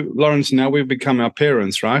Lawrence, now we've become our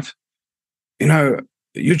parents, right?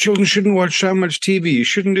 Your children shouldn't watch so much TV. You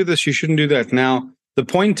shouldn't do this. You shouldn't do that. Now, the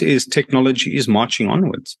point is technology is marching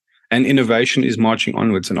onwards, and innovation is marching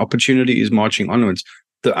onwards, and opportunity is marching onwards.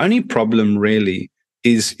 The only problem really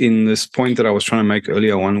is in this point that I was trying to make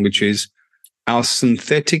earlier on, which is our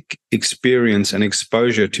synthetic experience and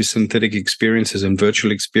exposure to synthetic experiences and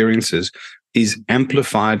virtual experiences is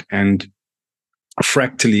amplified and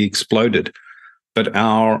fractally exploded. But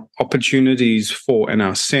our opportunities for and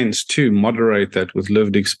our sense to moderate that with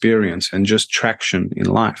lived experience and just traction in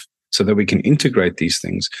life so that we can integrate these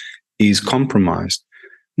things is compromised.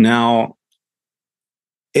 Now,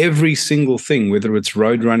 every single thing, whether it's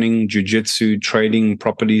road running, jiu-jitsu, trading,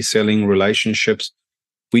 property selling, relationships,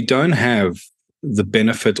 we don't have the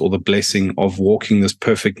benefit or the blessing of walking this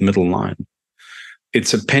perfect middle line.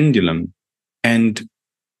 It's a pendulum, and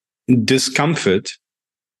discomfort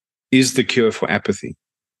is the cure for apathy,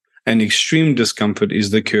 and extreme discomfort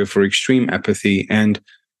is the cure for extreme apathy. And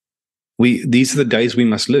these are the days we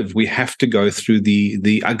must live. We have to go through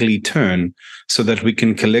the ugly turn so that we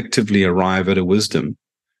can collectively arrive at a wisdom.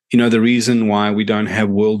 The reason why we don't have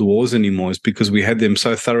world wars anymore is because we had them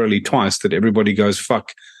so thoroughly twice that everybody goes,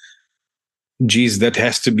 fuck, geez, that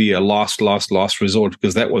has to be a last resort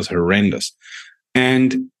because that was horrendous.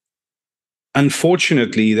 And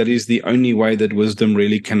unfortunately, that is the only way that wisdom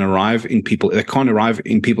really can arrive in people. It can't arrive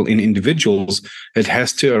in people, in individuals. It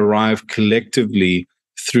has to arrive collectively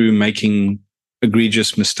through making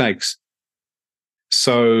egregious mistakes.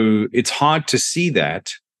 So it's hard to see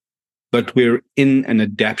that. But we're in an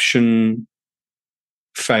adaptation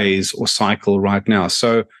phase or cycle right now.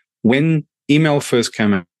 So when email first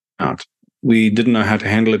came out, we didn't know how to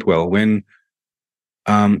handle it well. When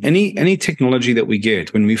any technology that we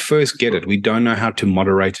get, when we first get it, we don't know how to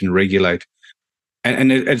moderate and regulate.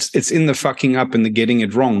 And it's in the fucking up and the getting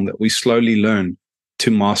it wrong that we slowly learn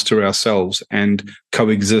to master ourselves and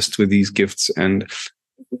coexist with these gifts. And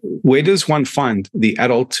where does one find the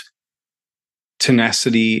adult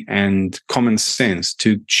tenacity and common sense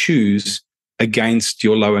to choose against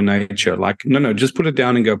your lower nature? Like, no, just put it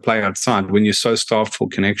down and go play outside when you're so starved for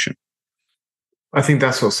connection. I think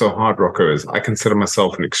that's what's so hard, Rocco, is I consider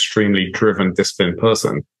myself an extremely driven, disciplined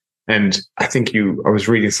person. And I think I was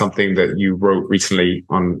reading something that you wrote recently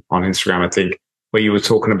on Instagram, I think, where you were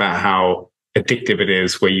talking about how addictive it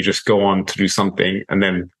is, where you just go on to do something and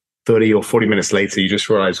then 30 or 40 minutes later, you just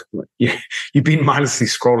realize you've been mindlessly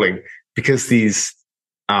scrolling, because these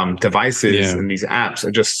devices and these apps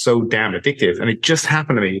are just so damn addictive. And it just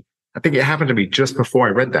happened to me. I think it happened to me just before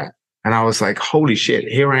I read that. And I was like, holy shit,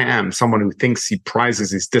 here I am, someone who thinks he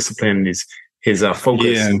prizes his discipline, his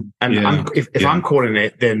focus. If I'm caught in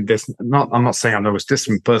it, then I'm not saying I'm the most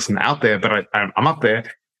disciplined person out there, but I'm up there.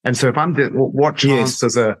 And so if what chance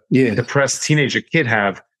does a depressed teenager kid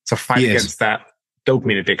have to fight against that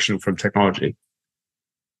dopamine addiction from technology?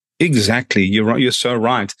 Exactly. You're right. You're so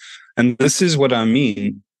right. And this is what I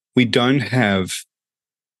mean. We don't have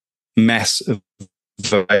mass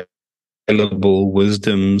scalable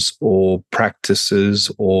wisdoms or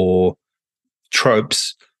practices or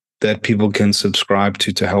tropes that people can subscribe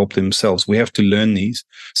to help themselves. We have to learn these.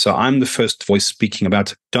 So I'm the first voice speaking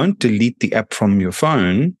about, don't delete the app from your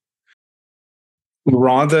phone.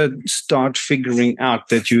 Rather start figuring out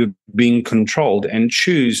that you're being controlled and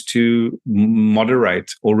choose to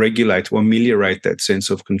moderate or regulate or ameliorate that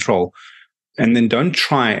sense of control. And then don't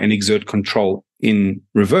try and exert control in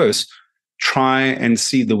reverse. Try and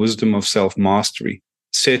see the wisdom of self-mastery.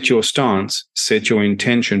 Set your stance, set your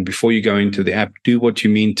intention before you go into the app. Do what you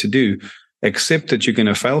mean to do. Accept that you're going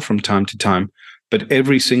to fail from time to time. But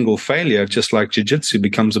every single failure, just like jiu-jitsu,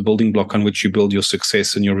 becomes a building block on which you build your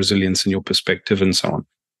success and your resilience and your perspective and so on.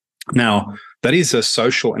 Now, that is a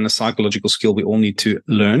social and a psychological skill we all need to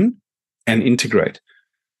learn and integrate.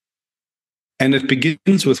 And it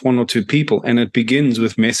begins with one or two people, and it begins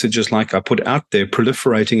with messages like I put out there,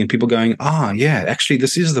 proliferating, and people going, yeah, actually,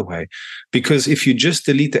 this is the way. Because if you just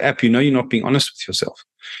delete the app, you know you're not being honest with yourself.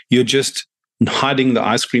 You're just hiding the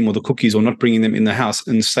ice cream or the cookies or not bringing them in the house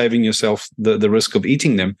and saving yourself the risk of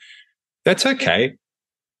eating them. That's okay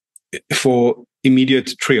for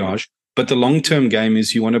immediate triage. But the long-term game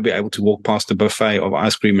is you want to be able to walk past a buffet of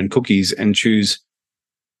ice cream and cookies and choose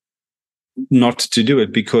not to do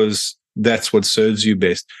it because that's what serves you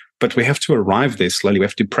best. But we have to arrive there slowly. We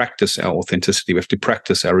have to practice our authenticity. We have to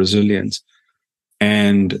practice our resilience.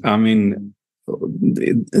 And I mean,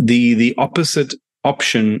 the opposite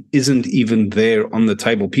option isn't even there on the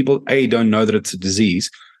table. People, A, don't know that it's a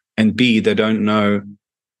disease, and B, they don't know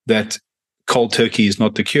that cold turkey is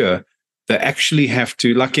not the cure. They actually have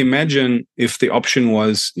to, like, imagine if the option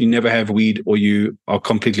was you never have weed or you are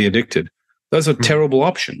completely addicted. Those are terrible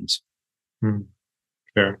options.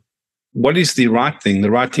 Yeah. What is the right thing?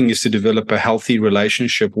 The right thing is to develop a healthy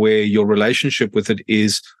relationship where your relationship with it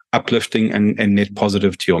is uplifting and net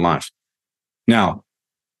positive to your life. Now,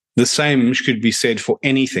 the same should be said for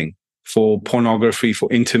anything, for pornography,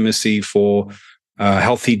 for intimacy, for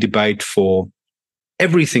healthy debate, for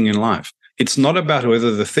everything in life. It's not about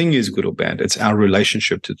whether the thing is good or bad. It's our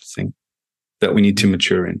relationship to the thing that we need to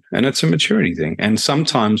mature in. And it's a maturity thing. And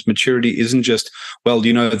sometimes maturity isn't just, well,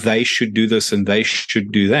 you know, they should do this and they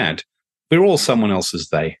should do that. We're all someone else's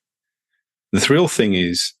they. The real thing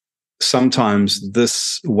is sometimes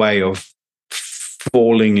this way of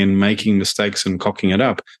falling and making mistakes and cocking it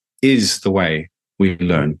up is the way we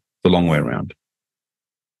learn, the long way around.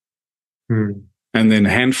 And then a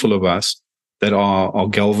handful of us that are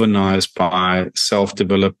galvanized by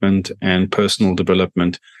self-development and personal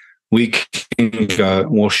development, we can go,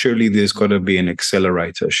 well, surely there's got to be an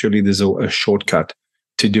accelerator. Surely there's a shortcut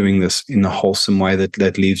to doing this in a wholesome way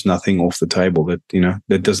that leaves nothing off the table, that, you know,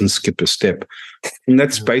 that doesn't skip a step. And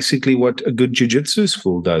that's basically what a good jiu-jitsu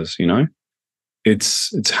school does, you know.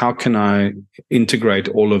 It's how can I integrate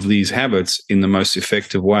all of these habits in the most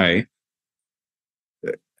effective way,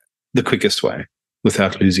 the quickest way,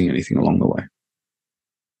 without losing anything along the way.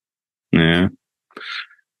 Yeah.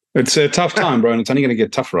 It's a tough time, bro, and it's only going to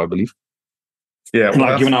get tougher, I believe. Yeah.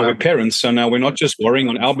 Well, like you and I were parents, so now we're not just worrying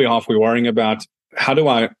on our behalf, we're worrying about how do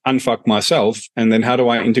I unfuck myself, and then how do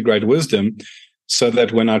I integrate wisdom so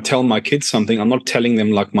that when I tell my kids something, I'm not telling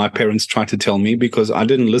them like my parents tried to tell me, because I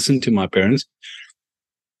didn't listen to my parents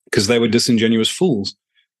because they were disingenuous fools.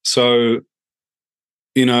 So,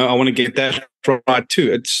 you know, I want to get that right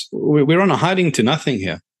too. We're on a hiding to nothing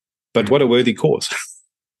here, but what a worthy cause.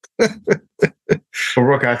 Well,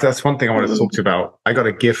 Rocco, that's one thing I want to talk to you about. I got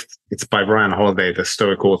a gift. It's by Ryan Holiday, the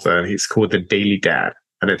Stoic author, and he's called The Daily Dad.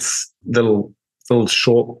 And it's little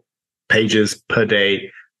short pages per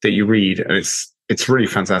day that you read. And it's really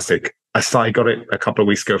fantastic. I got it a couple of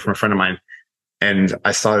weeks ago from a friend of mine, and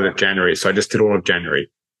I started at January. So I just did all of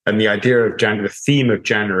January. And the idea of January, the theme of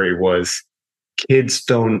January was kids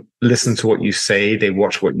don't listen to what you say, they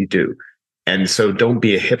watch what you do. And so don't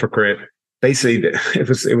be a hypocrite. Basically,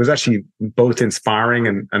 it was actually both inspiring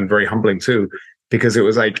and very humbling too, because it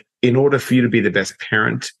was like, in order for you to be the best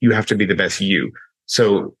parent, you have to be the best you.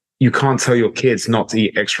 So you can't tell your kids not to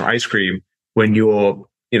eat extra ice cream when you're,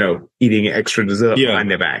 you know, eating extra dessert behind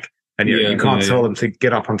their back. And you can't tell them to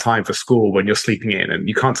get up on time for school when you're sleeping in. And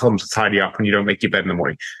you can't tell them to tidy up when you don't make your bed in the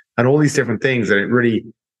morning. And all these different things. And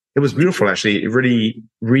it was beautiful, actually. It really,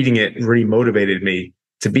 reading it really motivated me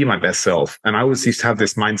to be my best self. And I always used to have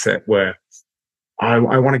this mindset where I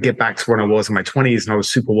want to get back to when I was in my 20s and I was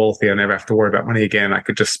super wealthy. I never have to worry about money again. I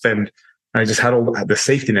could just spend, I just had all the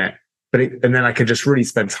safety net. And then I could just really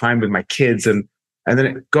spend time with my kids and And then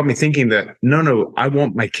it got me thinking that, no, I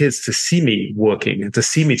want my kids to see me working and to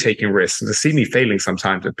see me taking risks and to see me failing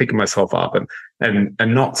sometimes and picking myself up and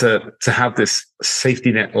not to have this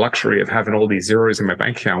safety net luxury of having all these zeros in my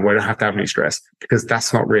bank account where I don't have to have any stress, because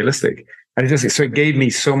that's not realistic. And so it gave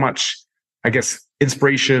me so much, I guess,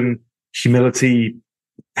 inspiration, humility,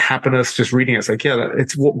 happiness, just reading it. It's like, yeah,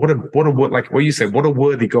 it's what like what you said, what a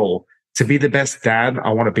worthy goal. To be the best dad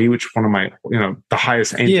I want to be, which one of my, the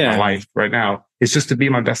highest aim in my life right now is just to be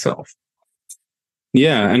my best self.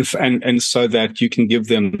 Yeah. And so that you can give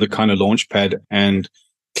them the kind of launch pad and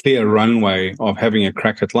clear runway of having a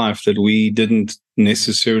crack at life that we didn't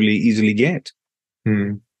necessarily easily get.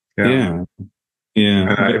 Yeah.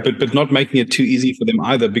 But not making it too easy for them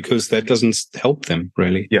either, because that doesn't help them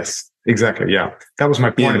really. Yes, exactly. Yeah. That was my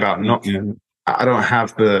point about not, I don't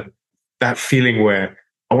have that feeling where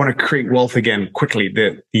I want to create wealth again quickly.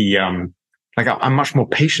 I'm much more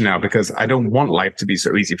patient now because I don't want life to be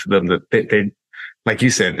so easy for them that they like you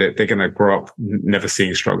said, that they're going to grow up never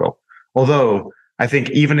seeing struggle. Although I think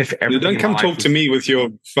even if everything, don't come talk to me with your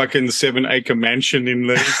fucking 7-acre mansion in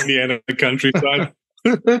the Indiana countryside.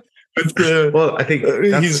 Well, I think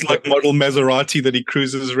he's like model Maserati that he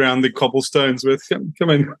cruises around the cobblestones with. Come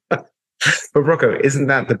in. But Rocco, isn't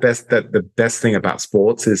that the best thing about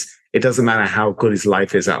sports is it doesn't matter how good his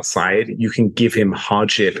life is outside. You can give him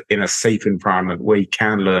hardship in a safe environment where he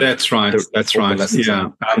can learn. That's right. That's right. Yeah.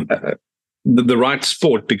 The right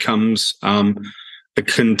sport becomes a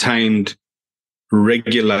contained,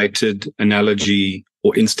 regulated analogy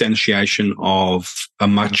or instantiation of a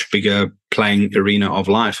much bigger playing arena of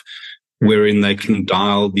life, wherein they can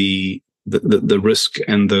dial the risk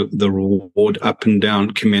and the reward up and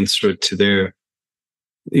down commensurate to their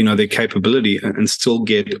capability and still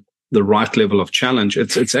get the right level of challenge.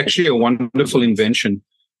 It's actually a wonderful invention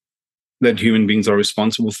that human beings are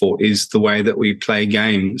responsible for, is the way that we play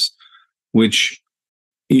games, which,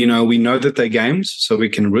 we know that they're games, so we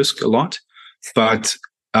can risk a lot, but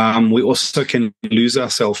we also can lose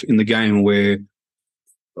ourselves in the game where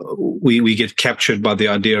we get captured by the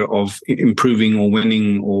idea of improving or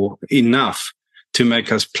winning or enough to make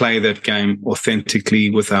us play that game authentically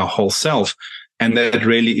with our whole self. And that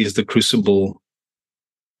really is the crucible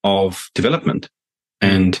of development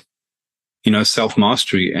and,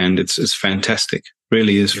 self-mastery. And it's fantastic,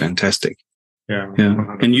 really is fantastic. Yeah.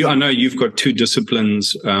 And I know you've got 2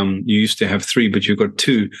 disciplines. You used to have 3, but you've got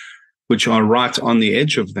 2, which are right on the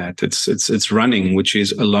edge of that. It's running, which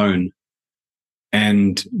is alone,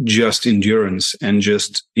 and just endurance, and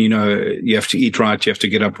just, you have to eat right, you have to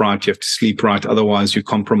get up right, you have to sleep right. Otherwise you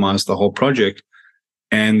compromise the whole project.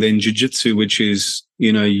 And then jiu-jitsu, which is,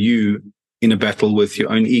 you in a battle with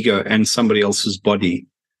your own ego and somebody else's body.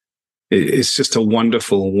 It's just a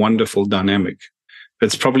wonderful, wonderful dynamic.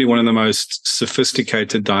 It's probably one of the most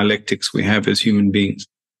sophisticated dialectics we have as human beings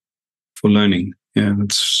for learning. Yeah,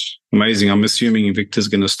 it's amazing. I'm assuming Victor's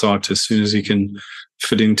going to start as soon as he can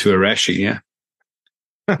fit into a rashi. Yeah.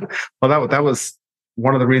 Well, that was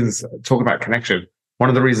one of the reasons, talk about connection. One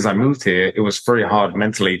of the reasons I moved here, it was very hard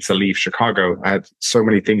mentally to leave Chicago. I had so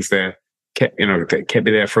many things there, kept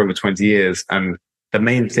me there for over 20 years. And the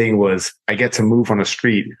main thing was I get to move on a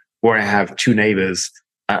street where I have 2 neighbors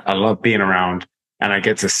I love being around, and I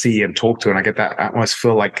get to see and talk to, and I get that, I almost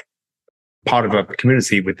feel like part of a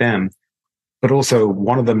community with them. But also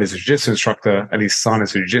one of them is a jiu-jitsu instructor and his son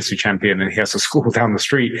is a jiu-jitsu champion and he has a school down the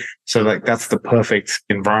street. So that's the perfect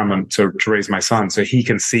environment to raise my son, so he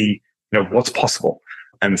can see, what's possible.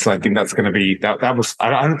 And so I think that's going to be, that was,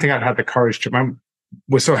 I don't think I'd had the courage to,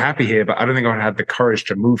 we're so happy here, but I don't think I'd had the courage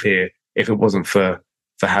to move here if it wasn't for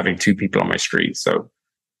having 2 people on my street. So.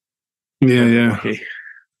 Yeah. Okay.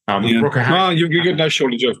 Well, you get no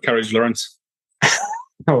shortage of courage, Lawrence.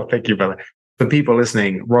 Oh, thank you, brother. For people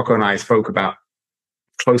listening, Rocco and I spoke about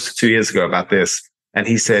close to 2 years ago about this. And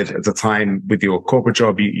he said at the time, with your corporate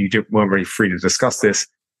job, you weren't very free to discuss this.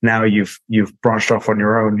 Now you've branched off on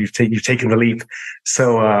your own. You've taken the leap.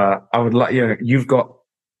 So, I would like,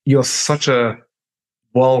 you're such a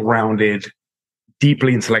well-rounded,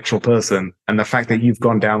 deeply intellectual person. And the fact that you've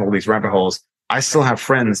gone down all these rabbit holes, I still have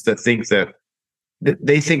friends that think that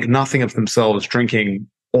they think nothing of themselves drinking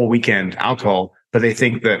all weekend alcohol, but they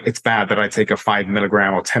think that it's bad that I take a 5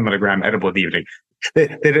 milligram or 10 milligram edible in the evening. They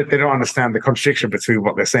don't understand the contradiction between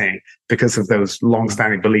what they're saying because of those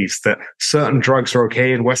long-standing beliefs that certain drugs are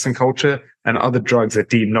okay in Western culture and other drugs are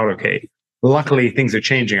deemed not okay. Luckily, things are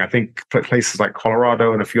changing. I think places like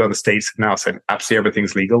Colorado and a few other states have now said absolutely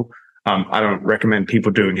everything's legal. I don't recommend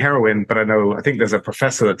people doing heroin, but I think there's a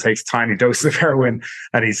professor that takes tiny doses of heroin,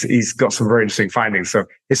 and he's got some very interesting findings. So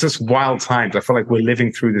it's just wild times. I feel like we're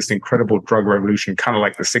living through this incredible drug revolution, kind of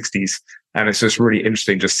like the 60s. And it's just really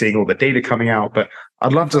interesting just seeing all the data coming out. But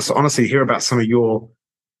I'd love to honestly hear about some of your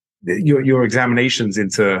examinations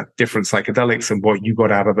into different psychedelics and what you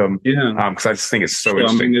got out of them. Yeah. Because I just think it's so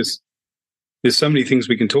interesting. There's so many things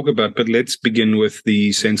we can talk about, but let's begin with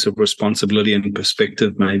the sense of responsibility and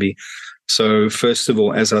perspective, maybe. So first of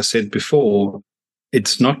all, as I said before,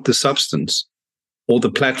 it's not the substance or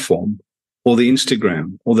the platform or the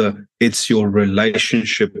Instagram it's your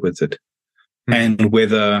relationship with it. Mm-hmm. And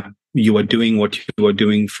whether you are doing what you are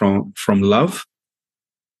doing from love,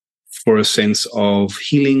 for a sense of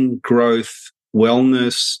healing, growth,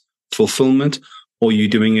 wellness, fulfillment, or you're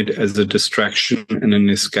doing it as a distraction and an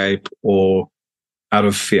escape or out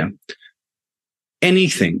of fear.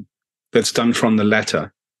 Anything that's done from the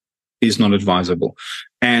latter is not advisable.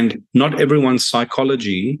 And not everyone's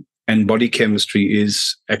psychology and body chemistry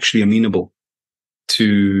is actually amenable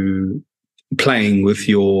to playing with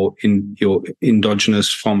your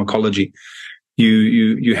endogenous pharmacology.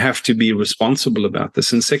 You have to be responsible about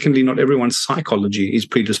this. And secondly, not everyone's psychology is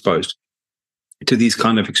predisposed to these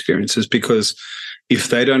kind of experiences, because if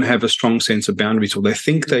they don't have a strong sense of boundaries, or they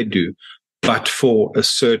think they do, but for a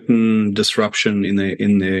certain disruption in their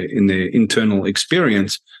internal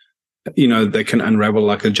experience, they can unravel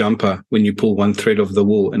like a jumper when you pull one thread of the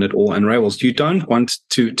wool and it all unravels. You don't want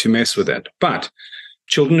to mess with that. But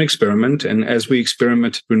children experiment, and as we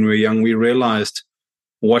experimented when we were young, we realized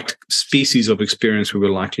what species of experience we were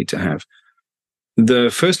likely to have. The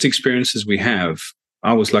first experiences we have,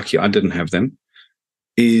 I was lucky I didn't have them,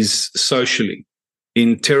 is socially,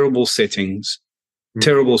 in terrible settings,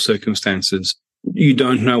 terrible circumstances. You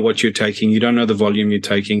don't know what you're taking. You don't know the volume you're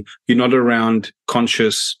taking. You're not around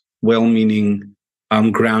conscious, well-meaning,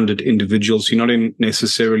 grounded individuals. You're not in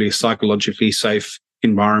necessarily a psychologically safe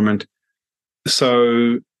environment.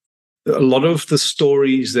 So a lot of the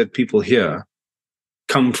stories that people hear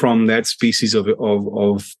come from that species of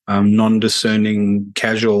non-discerning,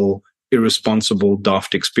 casual, irresponsible,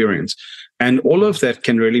 daft experience. And all of that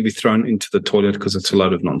can really be thrown into the toilet because it's a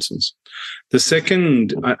load of nonsense. The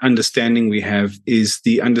second understanding we have is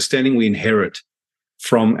the understanding we inherit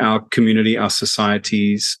from our community, our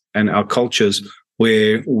societies, and our cultures,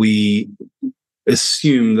 where we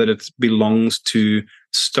assume that it belongs to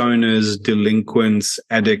stoners, delinquents,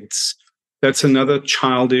 addicts. That's another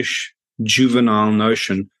childish, juvenile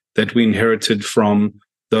notion that we inherited from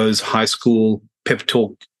those high school pep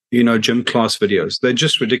talk, gym class videos. They're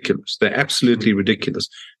just ridiculous. They're absolutely ridiculous.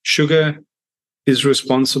 Sugar is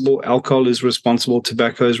responsible. Alcohol is responsible.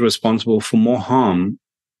 Tobacco is responsible for more harm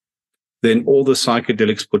than all the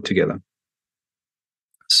psychedelics put together.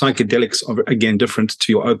 Psychedelics are, again, different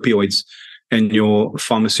to your opioids and your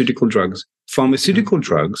pharmaceutical drugs. Pharmaceutical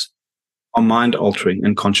drugs are mind-altering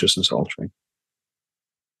and consciousness-altering.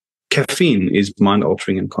 Caffeine is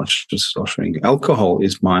mind-altering and consciousness-altering. Alcohol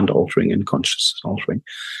is mind-altering and consciousness-altering.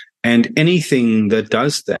 And anything that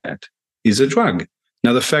does that is a drug.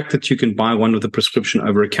 Now, the fact that you can buy one with a prescription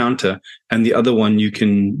over a counter and the other one you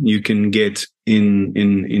can get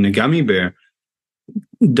in a gummy bear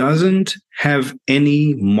doesn't have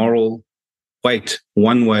any moral weight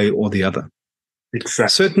one way or the other. Exactly.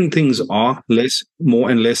 Certain things are more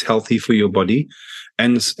and less healthy for your body,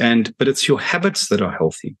 but it's your habits that are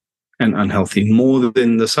healthy and unhealthy more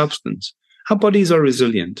than the substance. Our bodies are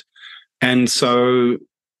resilient. And so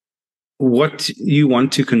what you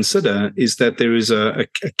want to consider is that there is a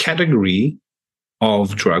category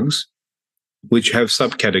of drugs which have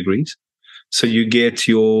subcategories. So you get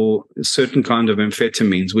your certain kind of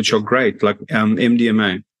amphetamines, which are great, like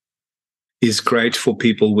MDMA is great for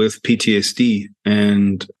people with PTSD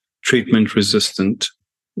and treatment-resistant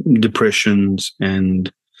depressions,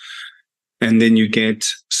 and then you get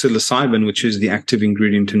psilocybin, which is the active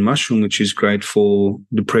ingredient in mushroom, which is great for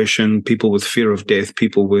depression, people with fear of death,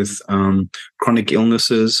 people with chronic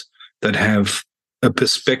illnesses that have a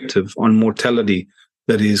perspective on mortality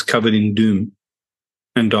that is covered in doom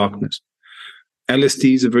and darkness.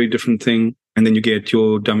 LSD is a very different thing. And then you get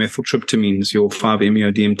your dimethyltryptamines, your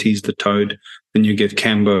 5-MeO-DMTs, the toad. Then you get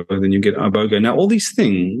Cambo, then you get iboga. Now, all these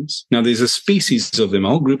things, now there's a species of them, a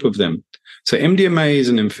whole group of them. So MDMA is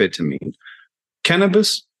an amphetamine.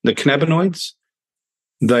 Cannabis, the cannabinoids,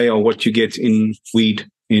 they are what you get in weed,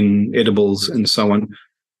 in edibles, and so on.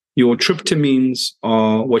 Your tryptamines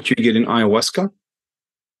are what you get in ayahuasca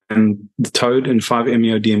and the toad and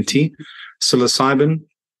 5-MeO-DMT. Psilocybin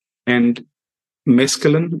and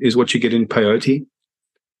mescaline is what you get in peyote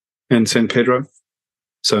and San Pedro.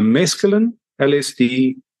 So mescaline,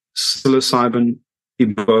 LSD, psilocybin,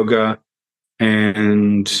 iboga,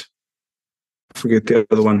 and I forget the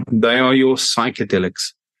other one. They are your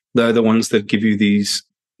psychedelics. They're the ones that give you these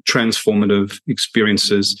transformative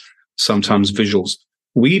experiences, sometimes visuals.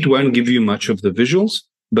 Weed won't give you much of the visuals,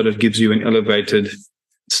 but it gives you an elevated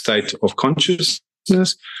state of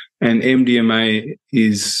consciousness. And MDMA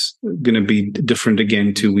is going to be different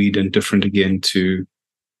again to weed and different again to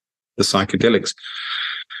the psychedelics.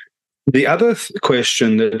 The other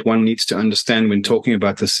question that one needs to understand when talking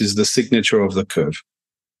about this is the signature of the curve.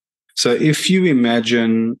 So if you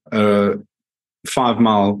imagine a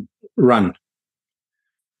 5-mile run,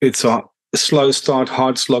 it's a slow start,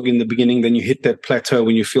 hard slog in the beginning, then you hit that plateau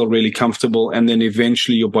when you feel really comfortable, and then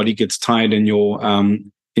eventually your body gets tired and your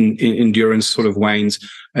endurance sort of wanes,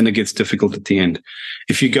 and it gets difficult at the end.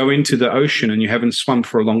 If you go into the ocean and you haven't swum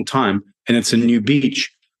for a long time and it's a new beach,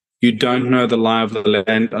 you don't know the lie of the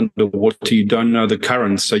land underwater, you don't know the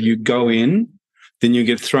currents. So you go in, then you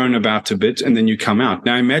get thrown about a bit, and then you come out.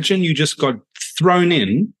 Now imagine you just got thrown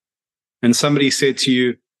in and somebody said to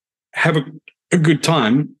you, have a good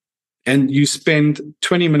time, and you spend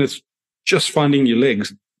 20 minutes just finding your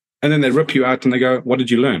legs, and then they rip you out and they go, what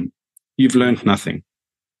did you learn? You've learned nothing.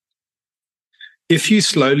 If you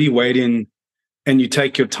slowly wade in and you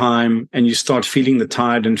take your time and you start feeling the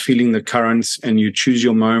tide and feeling the currents, and you choose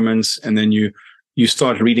your moments, and then you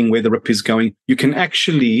start reading where the rip is going, you can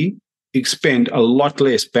actually expend a lot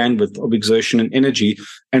less bandwidth of exertion and energy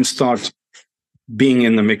and start being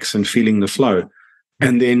in the mix and feeling the flow.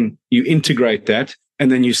 And then you integrate that,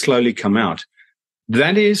 and then you slowly come out.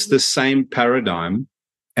 That is the same paradigm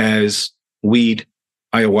as weed,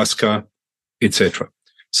 ayahuasca, etc.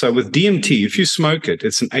 So with DMT, if you smoke it,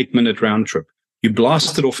 it's an 8-minute round trip. You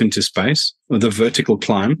blast it off into space with a vertical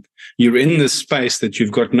climb. You're in this space that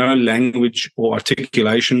you've got no language or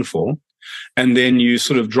articulation for. And then you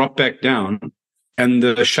sort of drop back down, and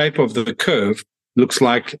the shape of the curve looks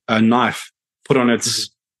like a knife put on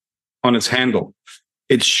its handle.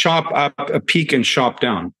 It's sharp up, a peak, and sharp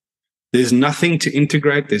down. There's nothing to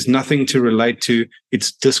integrate. There's nothing to relate to.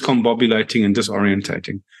 It's discombobulating and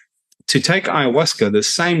disorientating. To take ayahuasca, the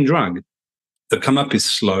same drug, the come up is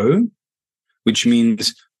slow, which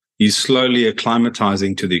means you slowly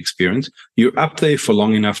acclimatizing to the experience. You're up there for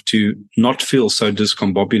long enough to not feel so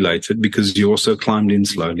discombobulated because you also climbed in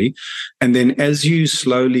slowly. And then as you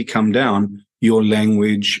slowly come down, your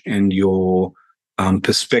language and your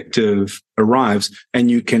perspective arrives,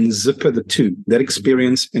 and you can zipper the two, that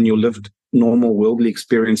experience and your lived normal worldly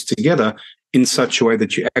experience together in such a way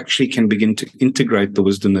that you actually can begin to integrate the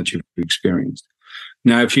wisdom that you've experienced.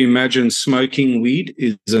 Now, if you imagine smoking weed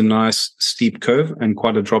is a nice steep curve and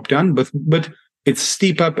quite a drop down, but it's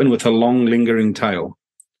steep up and with a long lingering tail.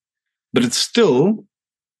 But it's still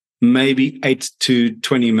maybe 8 to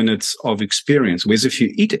 20 minutes of experience. Whereas if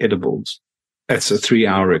you eat edibles, that's a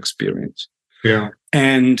 3-hour experience. Yeah.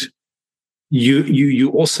 And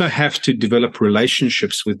you also have to develop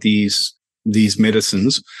relationships with these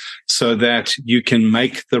medicines so that you can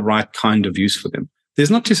make the right kind of use for them.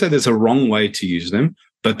 There's not to say there's a wrong way to use them,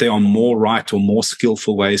 but there are more right or more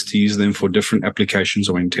skillful ways to use them for different applications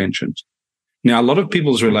or intentions. Now, a lot of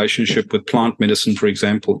people's relationship with plant medicine, for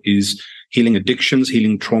example, is healing addictions,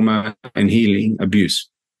 healing trauma, and healing abuse.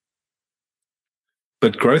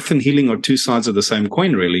 But growth and healing are two sides of the same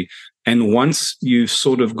coin, really. And once you've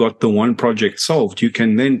sort of got the one project solved, you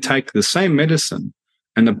can then take the same medicine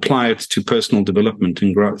and apply it to personal development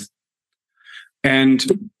and growth. And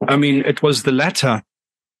I mean, it was the latter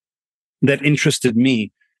that interested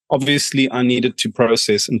me. Obviously, I needed to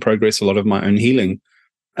process and progress a lot of my own healing,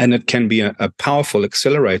 and it can be a powerful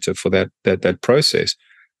accelerator for that process.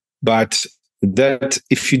 But that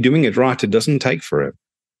if you're doing it right, it doesn't take forever.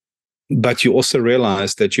 But you also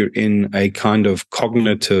realize that you're in a kind of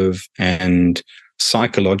cognitive and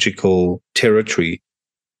psychological territory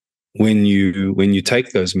when you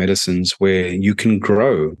take those medicines, where you can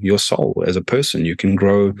grow your soul as a person. You can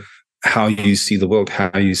grow how you see the world,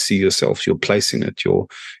 how you see yourself, your place in it, your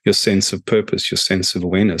sense of purpose, your sense of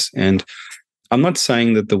awareness. And I'm not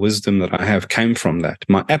saying that the wisdom that I have came from that.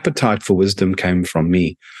 My appetite for wisdom came from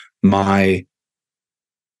me. My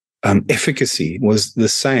efficacy was the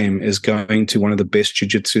same as going to one of the best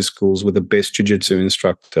jiu-jitsu schools with the best jiu-jitsu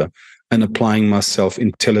instructor and applying myself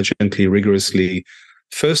intelligently, rigorously,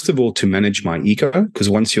 first of all, to manage my ego, because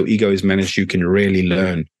once your ego is managed, you can really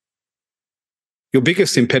learn. Your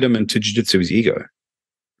biggest impediment to jiu-jitsu is ego.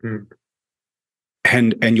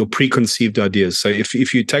 and your preconceived ideas. So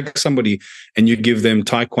if you take somebody and you give them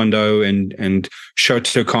taekwondo and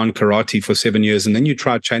Shotokan karate for 7 years, and then you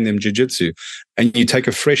try to train them jiu-jitsu, and you take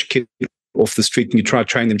a fresh kid off the street and you try to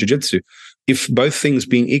train them jiu-jitsu, if both things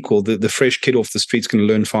being equal, the fresh kid off the street's going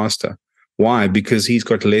to learn faster. Why? Because he's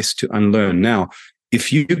got less to unlearn. Now,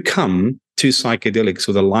 if you come to psychedelics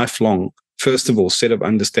with a lifelong, first of all, set of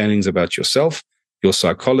understandings about yourself, your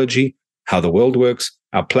psychology, how the world works,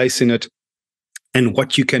 our place in it, and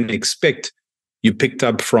what you can expect, you picked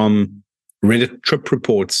up from Reddit trip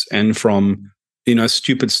reports and from,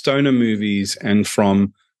 stupid stoner movies and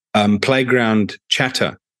from playground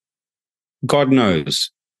chatter. God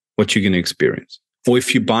knows what you're going to experience. Or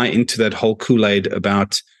if you buy into that whole Kool-Aid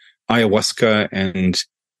about ayahuasca and,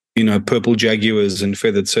 purple jaguars and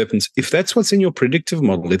feathered serpents, if that's what's in your predictive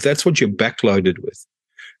model, if that's what you're backloaded with,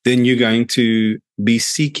 then you're going to be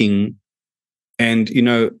seeking. And,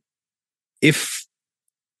 if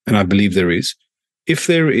I believe if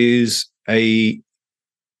there is a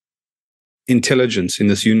intelligence in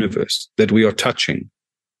this universe that we are touching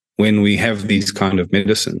when we have these kind of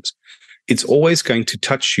medicines, it's always going to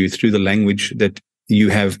touch you through the language that you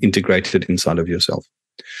have integrated inside of yourself.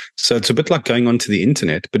 So it's a bit like going onto the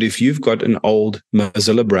internet, but if you've got an old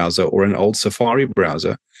Mozilla browser or an old Safari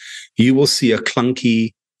browser, you will see a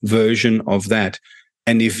clunky version of that.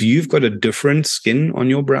 And if you've got a different skin on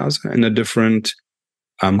your browser and a different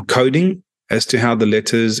coding as to how the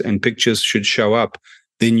letters and pictures should show up,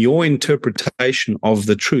 then your interpretation of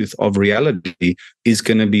the truth of reality is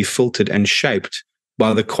going to be filtered and shaped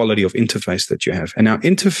by the quality of interface that you have. And our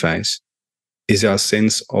interface is our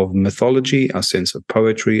sense of mythology, our sense of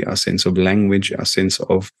poetry, our sense of language, our sense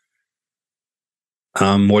of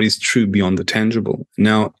what is true beyond the tangible.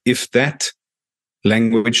 Now, if that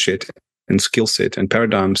language set and skill set and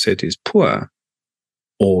paradigm set is poor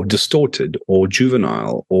or distorted or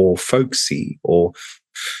juvenile or folksy,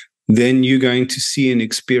 then you're going to see and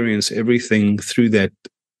experience everything through that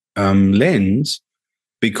lens,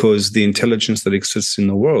 because the intelligence that exists in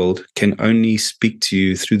the world can only speak to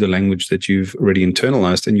you through the language that you've already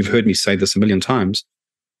internalized. And you've heard me say this a million times.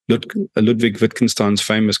 Ludwig Wittgenstein's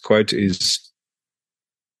famous quote is,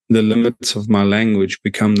 "The limits of my language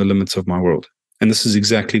become the limits of my world." And this is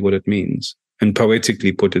exactly what it means. And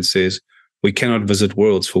poetically put, it says, we cannot visit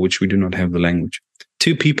worlds for which we do not have the language.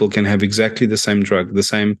 Two people can have exactly the same drug, the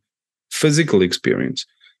same physical experience,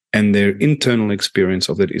 and their internal experience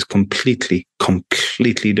of it is completely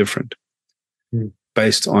different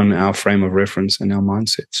based on our frame of reference and our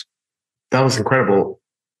mindsets. That was incredible.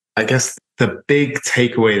 I guess the big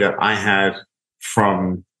takeaway that I had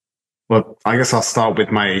from, I guess I'll start with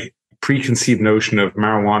my preconceived notion of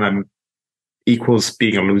marijuana equals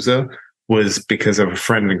being a loser, was because of a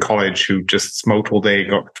friend in college who just smoked all day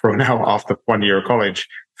and got thrown out after 1 year of college,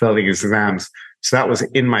 failing his exams. So that was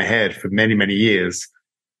in my head for many, many years.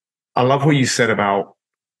 I love what you said about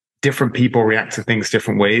different people react to things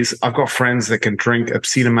different ways. I've got friends that can drink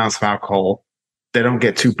obscene amounts of alcohol. They don't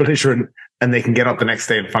get too belligerent and they can get up the next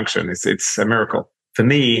day and function. It's a miracle. For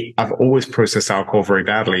me, I've always processed alcohol very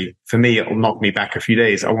badly. For me, it'll knock me back a few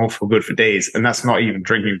days. I won't feel good for days. And that's not even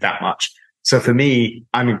drinking that much. So for me,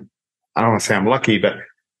 I don't want to say I'm lucky, but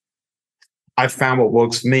I've found what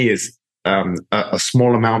works for me is a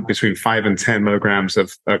small amount between 5 and 10 milligrams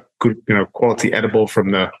of a good, quality edible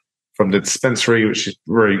from the dispensary, which is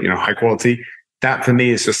very, high quality. That for me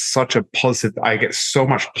is just such a positive. I get so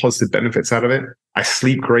much positive benefits out of it. I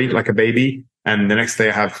sleep great like a baby, and the next day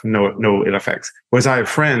I have no ill effects. Whereas I have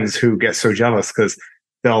friends who get so jealous because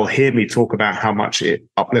they'll hear me talk about how much it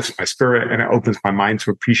uplifts my spirit and it opens my mind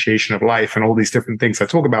to appreciation of life and all these different things I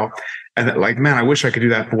talk about. And they're like, man, I wish I could do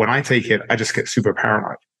that. But when I take it, I just get super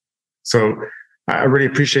paranoid. So I really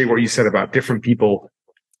appreciate what you said about different people,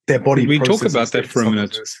 their body. We talk about that for a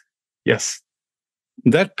minute. Yes.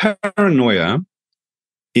 That paranoia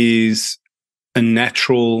is a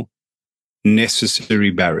natural,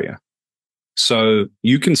 necessary barrier. So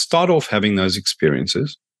you can start off having those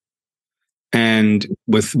experiences and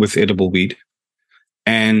with edible weed.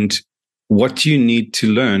 And what you need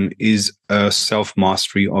to learn is a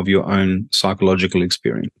self-mastery of your own psychological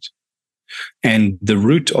experience. And the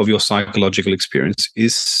root of your psychological experience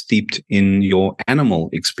is steeped in your animal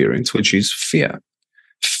experience, which is fear.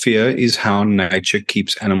 Fear is how nature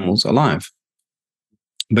keeps animals alive.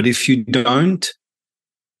 But if you don't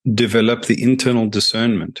develop the internal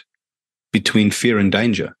discernment between fear and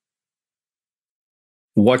danger,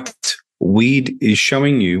 what weed is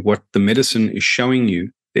showing you, what the medicine is showing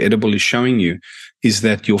you, the edible is showing you, is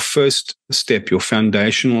that your first step, your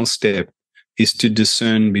foundational step, is to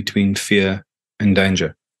discern between fear and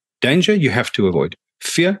danger. Danger you have to avoid.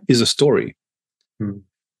 Fear is a story.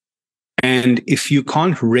 And if you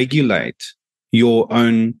can't regulate your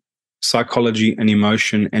own psychology and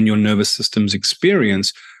emotion and your nervous system's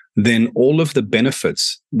experience, then all of the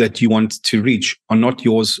benefits that you want to reach are not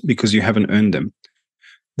yours because you haven't earned them.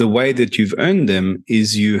 The way that you've earned them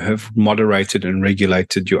is you have moderated and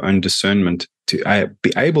regulated your own discernment to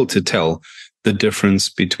be able to tell the difference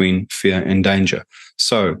between fear and danger.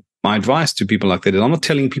 So my advice to people like that is I'm not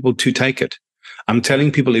telling people to take it. I'm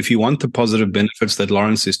telling people if you want the positive benefits that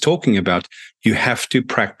Lawrence is talking about, you have to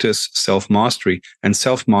practice self-mastery. And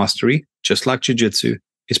self-mastery, just like jiu-jitsu,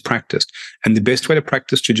 is practiced. And the best way to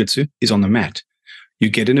practice jiu-jitsu is on the mat. You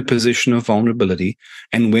get in a position of vulnerability.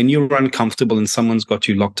 And when you're uncomfortable and someone's got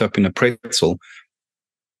you locked up in a pretzel,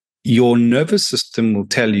 your nervous system will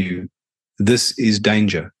tell you, this is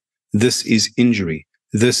danger. This is injury.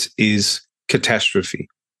 This is catastrophe.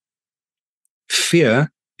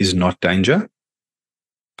 Fear is not danger.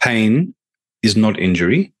 Pain is not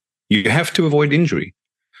injury. You have to avoid injury.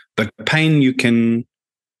 But pain you can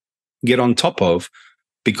get on top of,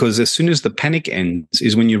 because as soon as the panic ends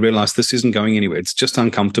is when you realize this isn't going anywhere. It's just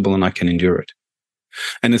uncomfortable and I can endure it.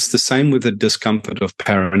 And it's the same with the discomfort of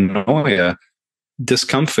paranoia.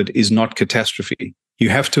 Discomfort is not catastrophe. You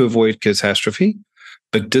have to avoid catastrophe,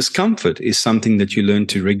 but discomfort is something that you learn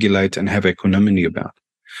to regulate and have equanimity about.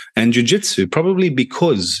 And jiu-jitsu, probably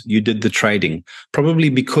because you did the trading, probably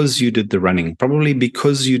because you did the running, probably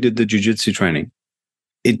because you did the jiu-jitsu training,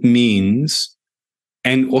 it means,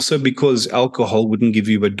 and also because alcohol wouldn't give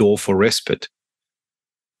you a door for respite.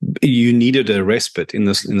 You needed a respite in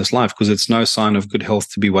this life because it's no sign of good health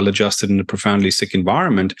to be well adjusted in a profoundly sick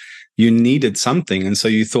environment. You needed something. And so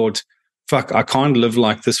you thought, fuck, I can't live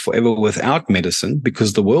like this forever without medicine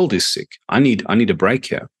because the world is sick. I need a break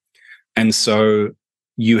here. And so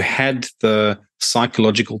you had the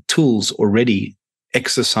psychological tools already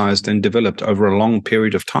exercised and developed over a long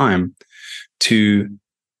period of time to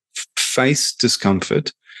face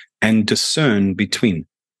discomfort and discern between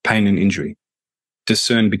pain and injury,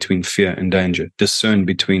 discern between fear and danger, discern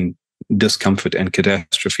between discomfort and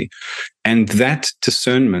catastrophe. And that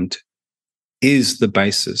discernment is the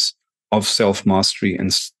basis of self-mastery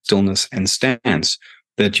and stillness and stance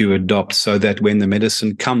that you adopt, so that when the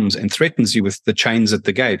medicine comes and threatens you with the chains at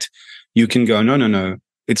the gate, you can go, no,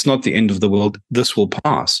 it's not the end of the world. This will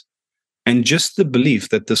pass. And just the belief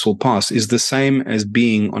that this will pass is the same as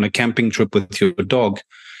being on a camping trip with your dog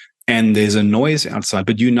and there's a noise outside,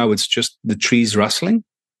 but you know it's just the trees rustling.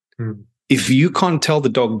 If you can't tell the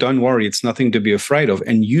dog, don't worry, it's nothing to be afraid of,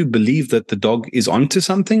 and you believe that the dog is onto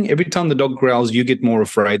something, every time the dog growls, you get more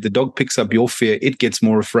afraid. The dog picks up your fear, it gets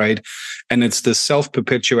more afraid. And it's the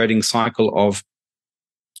self-perpetuating cycle of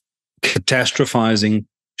catastrophizing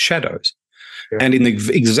shadows. Yeah. And in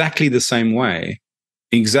exactly the same way,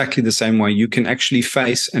 you can actually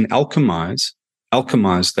face and alchemize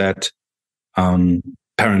that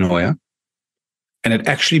paranoia. And it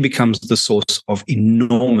actually becomes the source of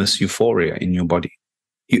enormous euphoria in your body.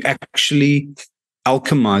 You actually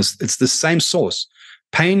alchemize. It's the same source.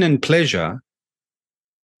 Pain and pleasure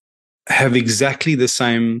have exactly the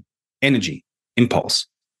same energy, impulse.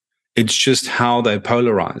 It's just how they're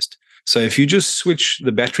polarized. So if you just switch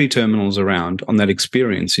the battery terminals around on that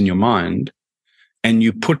experience in your mind, and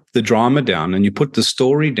you put the drama down and you put the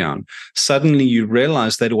story down, suddenly you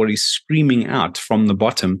realize that what is screaming out from the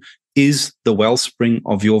bottom is the wellspring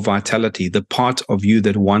of your vitality, the part of you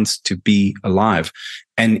that wants to be alive.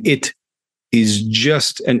 And it is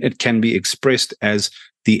just, and it can be expressed as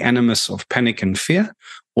the animus of panic and fear,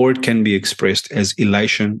 or it can be expressed as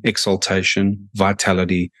elation, exaltation,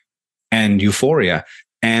 vitality, and euphoria.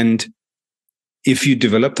 And if you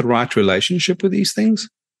develop the right relationship with these things,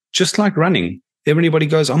 just like running, everybody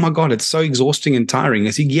goes, oh my God, it's so exhausting and tiring.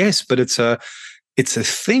 I say, yes, but it's a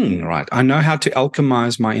thing, right? I know how to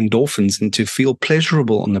alchemize my endorphins and to feel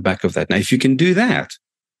pleasurable on the back of that. Now, if you can do that,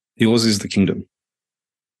 yours is the kingdom.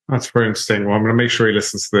 That's very interesting. Well, I'm going to make sure he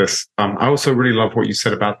listens to this. I also really love what you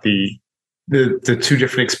said about the two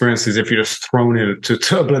different experiences. If you're just thrown into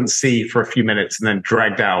turbulent sea for a few minutes and then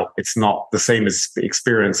dragged out, it's not the same as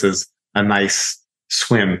experience as a nice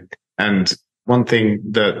swim. And one thing,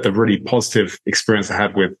 the really positive experience I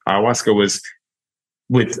had with ayahuasca was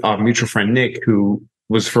with our mutual friend Nick, who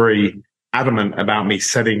was very adamant about me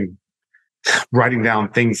writing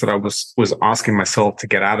down things that I was asking myself to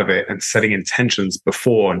get out of it, and setting intentions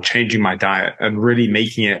before, and changing my diet, and really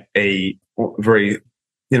making it a very,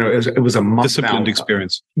 it was a disciplined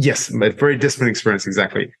experience. Yes, a very disciplined experience,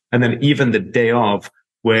 exactly. And then even the day of,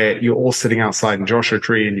 where you're all sitting outside in Joshua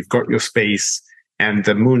Tree and you've got your space and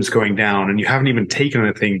the moon's going down and you haven't even taken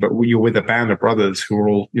anything, but you're with a band of brothers who are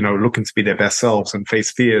all, looking to be their best selves and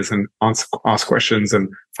face fears and ask questions and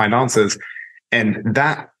find answers. And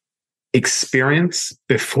that experience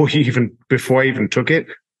before I even took it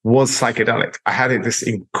was psychedelic. I had this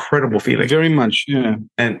incredible feeling. Very much. Yeah.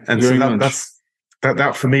 And so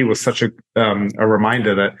that for me was such a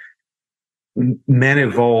reminder that men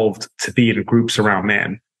evolved to be in groups around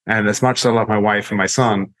men. And as much as I love my wife and my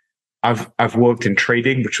son, I've worked in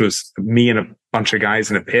trading, which was me and a bunch of guys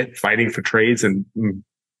in a pit fighting for trades and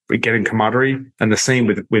getting camaraderie. And the same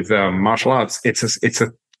with martial arts. It's a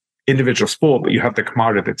individual sport, but you have the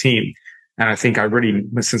camaraderie of the team. And I think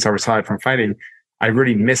since I retired from fighting, I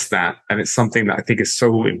really miss that. And it's something that I think is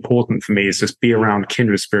so important for me, is just be around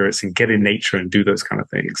kindred spirits and get in nature and do those kind of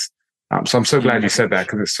things. So I'm so glad you said that,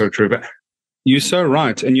 because it's so true. But you're so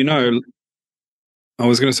right. And, I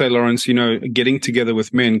was going to say, Lawrence, getting together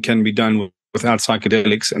with men can be done without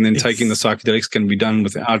psychedelics, and then taking the psychedelics can be done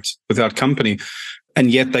without company. And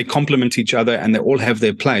yet they complement each other, and they all have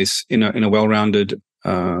their place in a well-rounded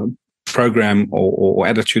program or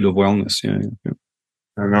attitude of wellness. Yeah.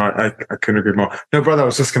 No, I couldn't agree more. No, brother, I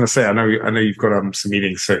was just going to say, I know you've got some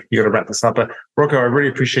meetings, so you got to wrap this up. But Rocco, I really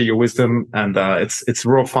appreciate your wisdom, and it's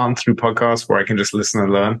real fun through podcasts where I can just listen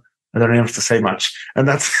and learn. I don't even have to say much, and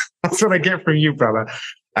that's what I get from you, brother.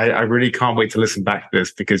 I really can't wait to listen back to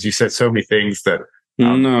this, because you said so many things that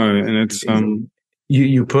and it's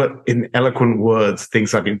you put in eloquent words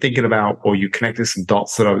things I've been thinking about, or you connected some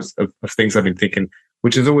dots that of things I've been thinking,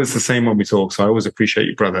 which is always the same when we talk. So I always appreciate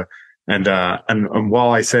you, brother. And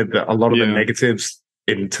while I said that a lot of the negatives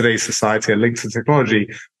in today's society are linked to technology,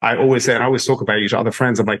 I always talk about you to other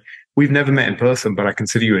friends. I'm like, we've never met in person, but I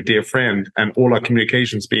consider you a dear friend, and all our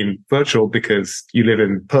communication's been virtual because you live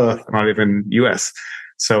in Perth and I live in US.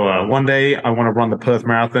 So one day I want to run the Perth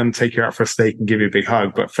Marathon, take you out for a steak and give you a big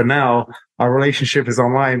hug. But for now, our relationship is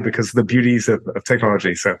online because of the beauties of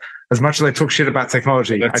technology. So as much as I talk shit about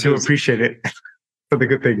technology, I do appreciate it for the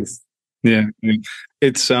good things. Yeah.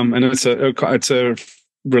 It's a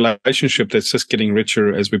relationship that's just getting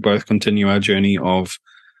richer as we both continue our journey of,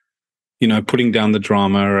 putting down the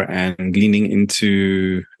drama and leaning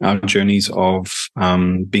into our journeys of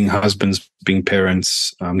being husbands, being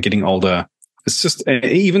parents, getting older. It's just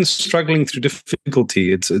even struggling through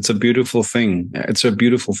difficulty. It's a beautiful thing. It's a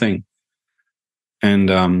beautiful thing.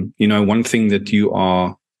 And, one thing that you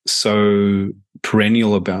are so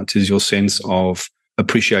perennial about is your sense of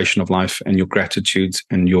appreciation of life and your gratitude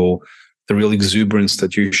and the real exuberance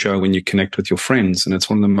that you show when you connect with your friends. And it's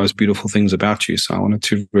one of the most beautiful things about you. So I wanted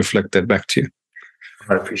to reflect that back to you.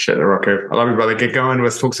 I appreciate it, Rocco. I love you, brother. Get going.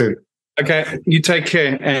 Let's talk soon. Okay. You take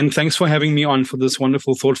care. And thanks for having me on for this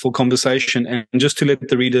wonderful, thoughtful conversation. And just to let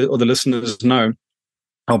the reader or the listeners know,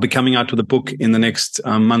 I'll be coming out with a book in the next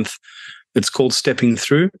month. It's called Stepping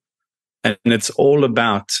Through. And it's all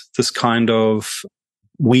about this kind of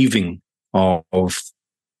weaving of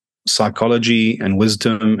psychology and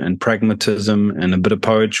wisdom and pragmatism and a bit of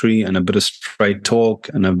poetry and a bit of straight talk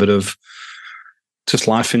and a bit of just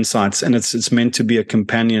life insights. And it's meant to be a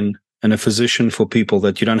companion and a physician for people,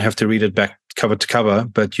 that you don't have to read it back cover to cover,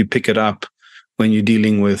 but you pick it up when you're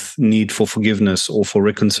dealing with need for forgiveness or for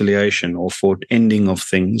reconciliation or for ending of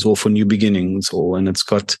things or for new beginnings, and it's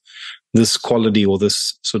got this quality or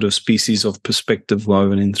this sort of species of perspective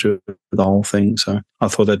woven in through the whole thing. So I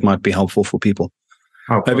thought that might be helpful for people.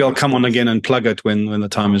 Maybe I'll come on again and plug it when the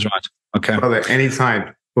time is right. Okay. Brother,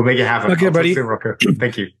 anytime. We'll make it happen. Okay, buddy. Rocco.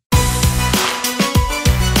 Thank you.